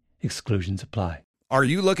only. Exclusions apply. Are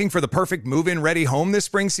you looking for the perfect move-in ready home this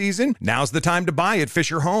spring season? Now's the time to buy at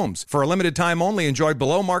Fisher Homes. For a limited time only, enjoy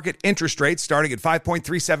below-market interest rates starting at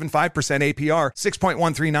 5.375% APR,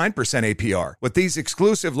 6.139% APR. With these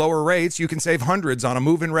exclusive lower rates, you can save hundreds on a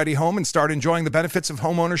move-in ready home and start enjoying the benefits of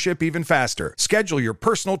homeownership even faster. Schedule your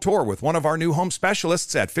personal tour with one of our new home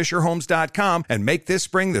specialists at FisherHomes.com and make this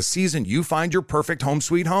spring the season you find your perfect home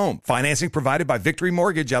sweet home. Financing provided by Victory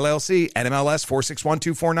Mortgage, LLC, NMLS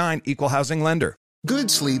 461249, Equal Housing Lender.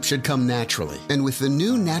 Good sleep should come naturally, and with the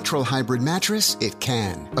new Natural Hybrid mattress, it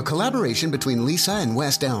can. A collaboration between Lisa and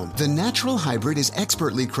West Elm, the Natural Hybrid is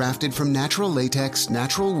expertly crafted from natural latex,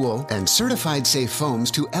 natural wool, and certified safe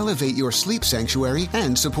foams to elevate your sleep sanctuary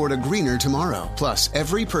and support a greener tomorrow. Plus,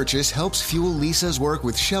 every purchase helps fuel Lisa's work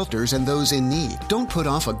with shelters and those in need. Don't put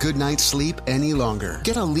off a good night's sleep any longer.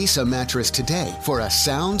 Get a Lisa mattress today for a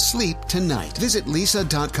sound sleep tonight. Visit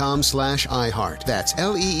lisa.com/iHeart. That's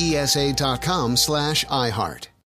LEESA.com/iHeart.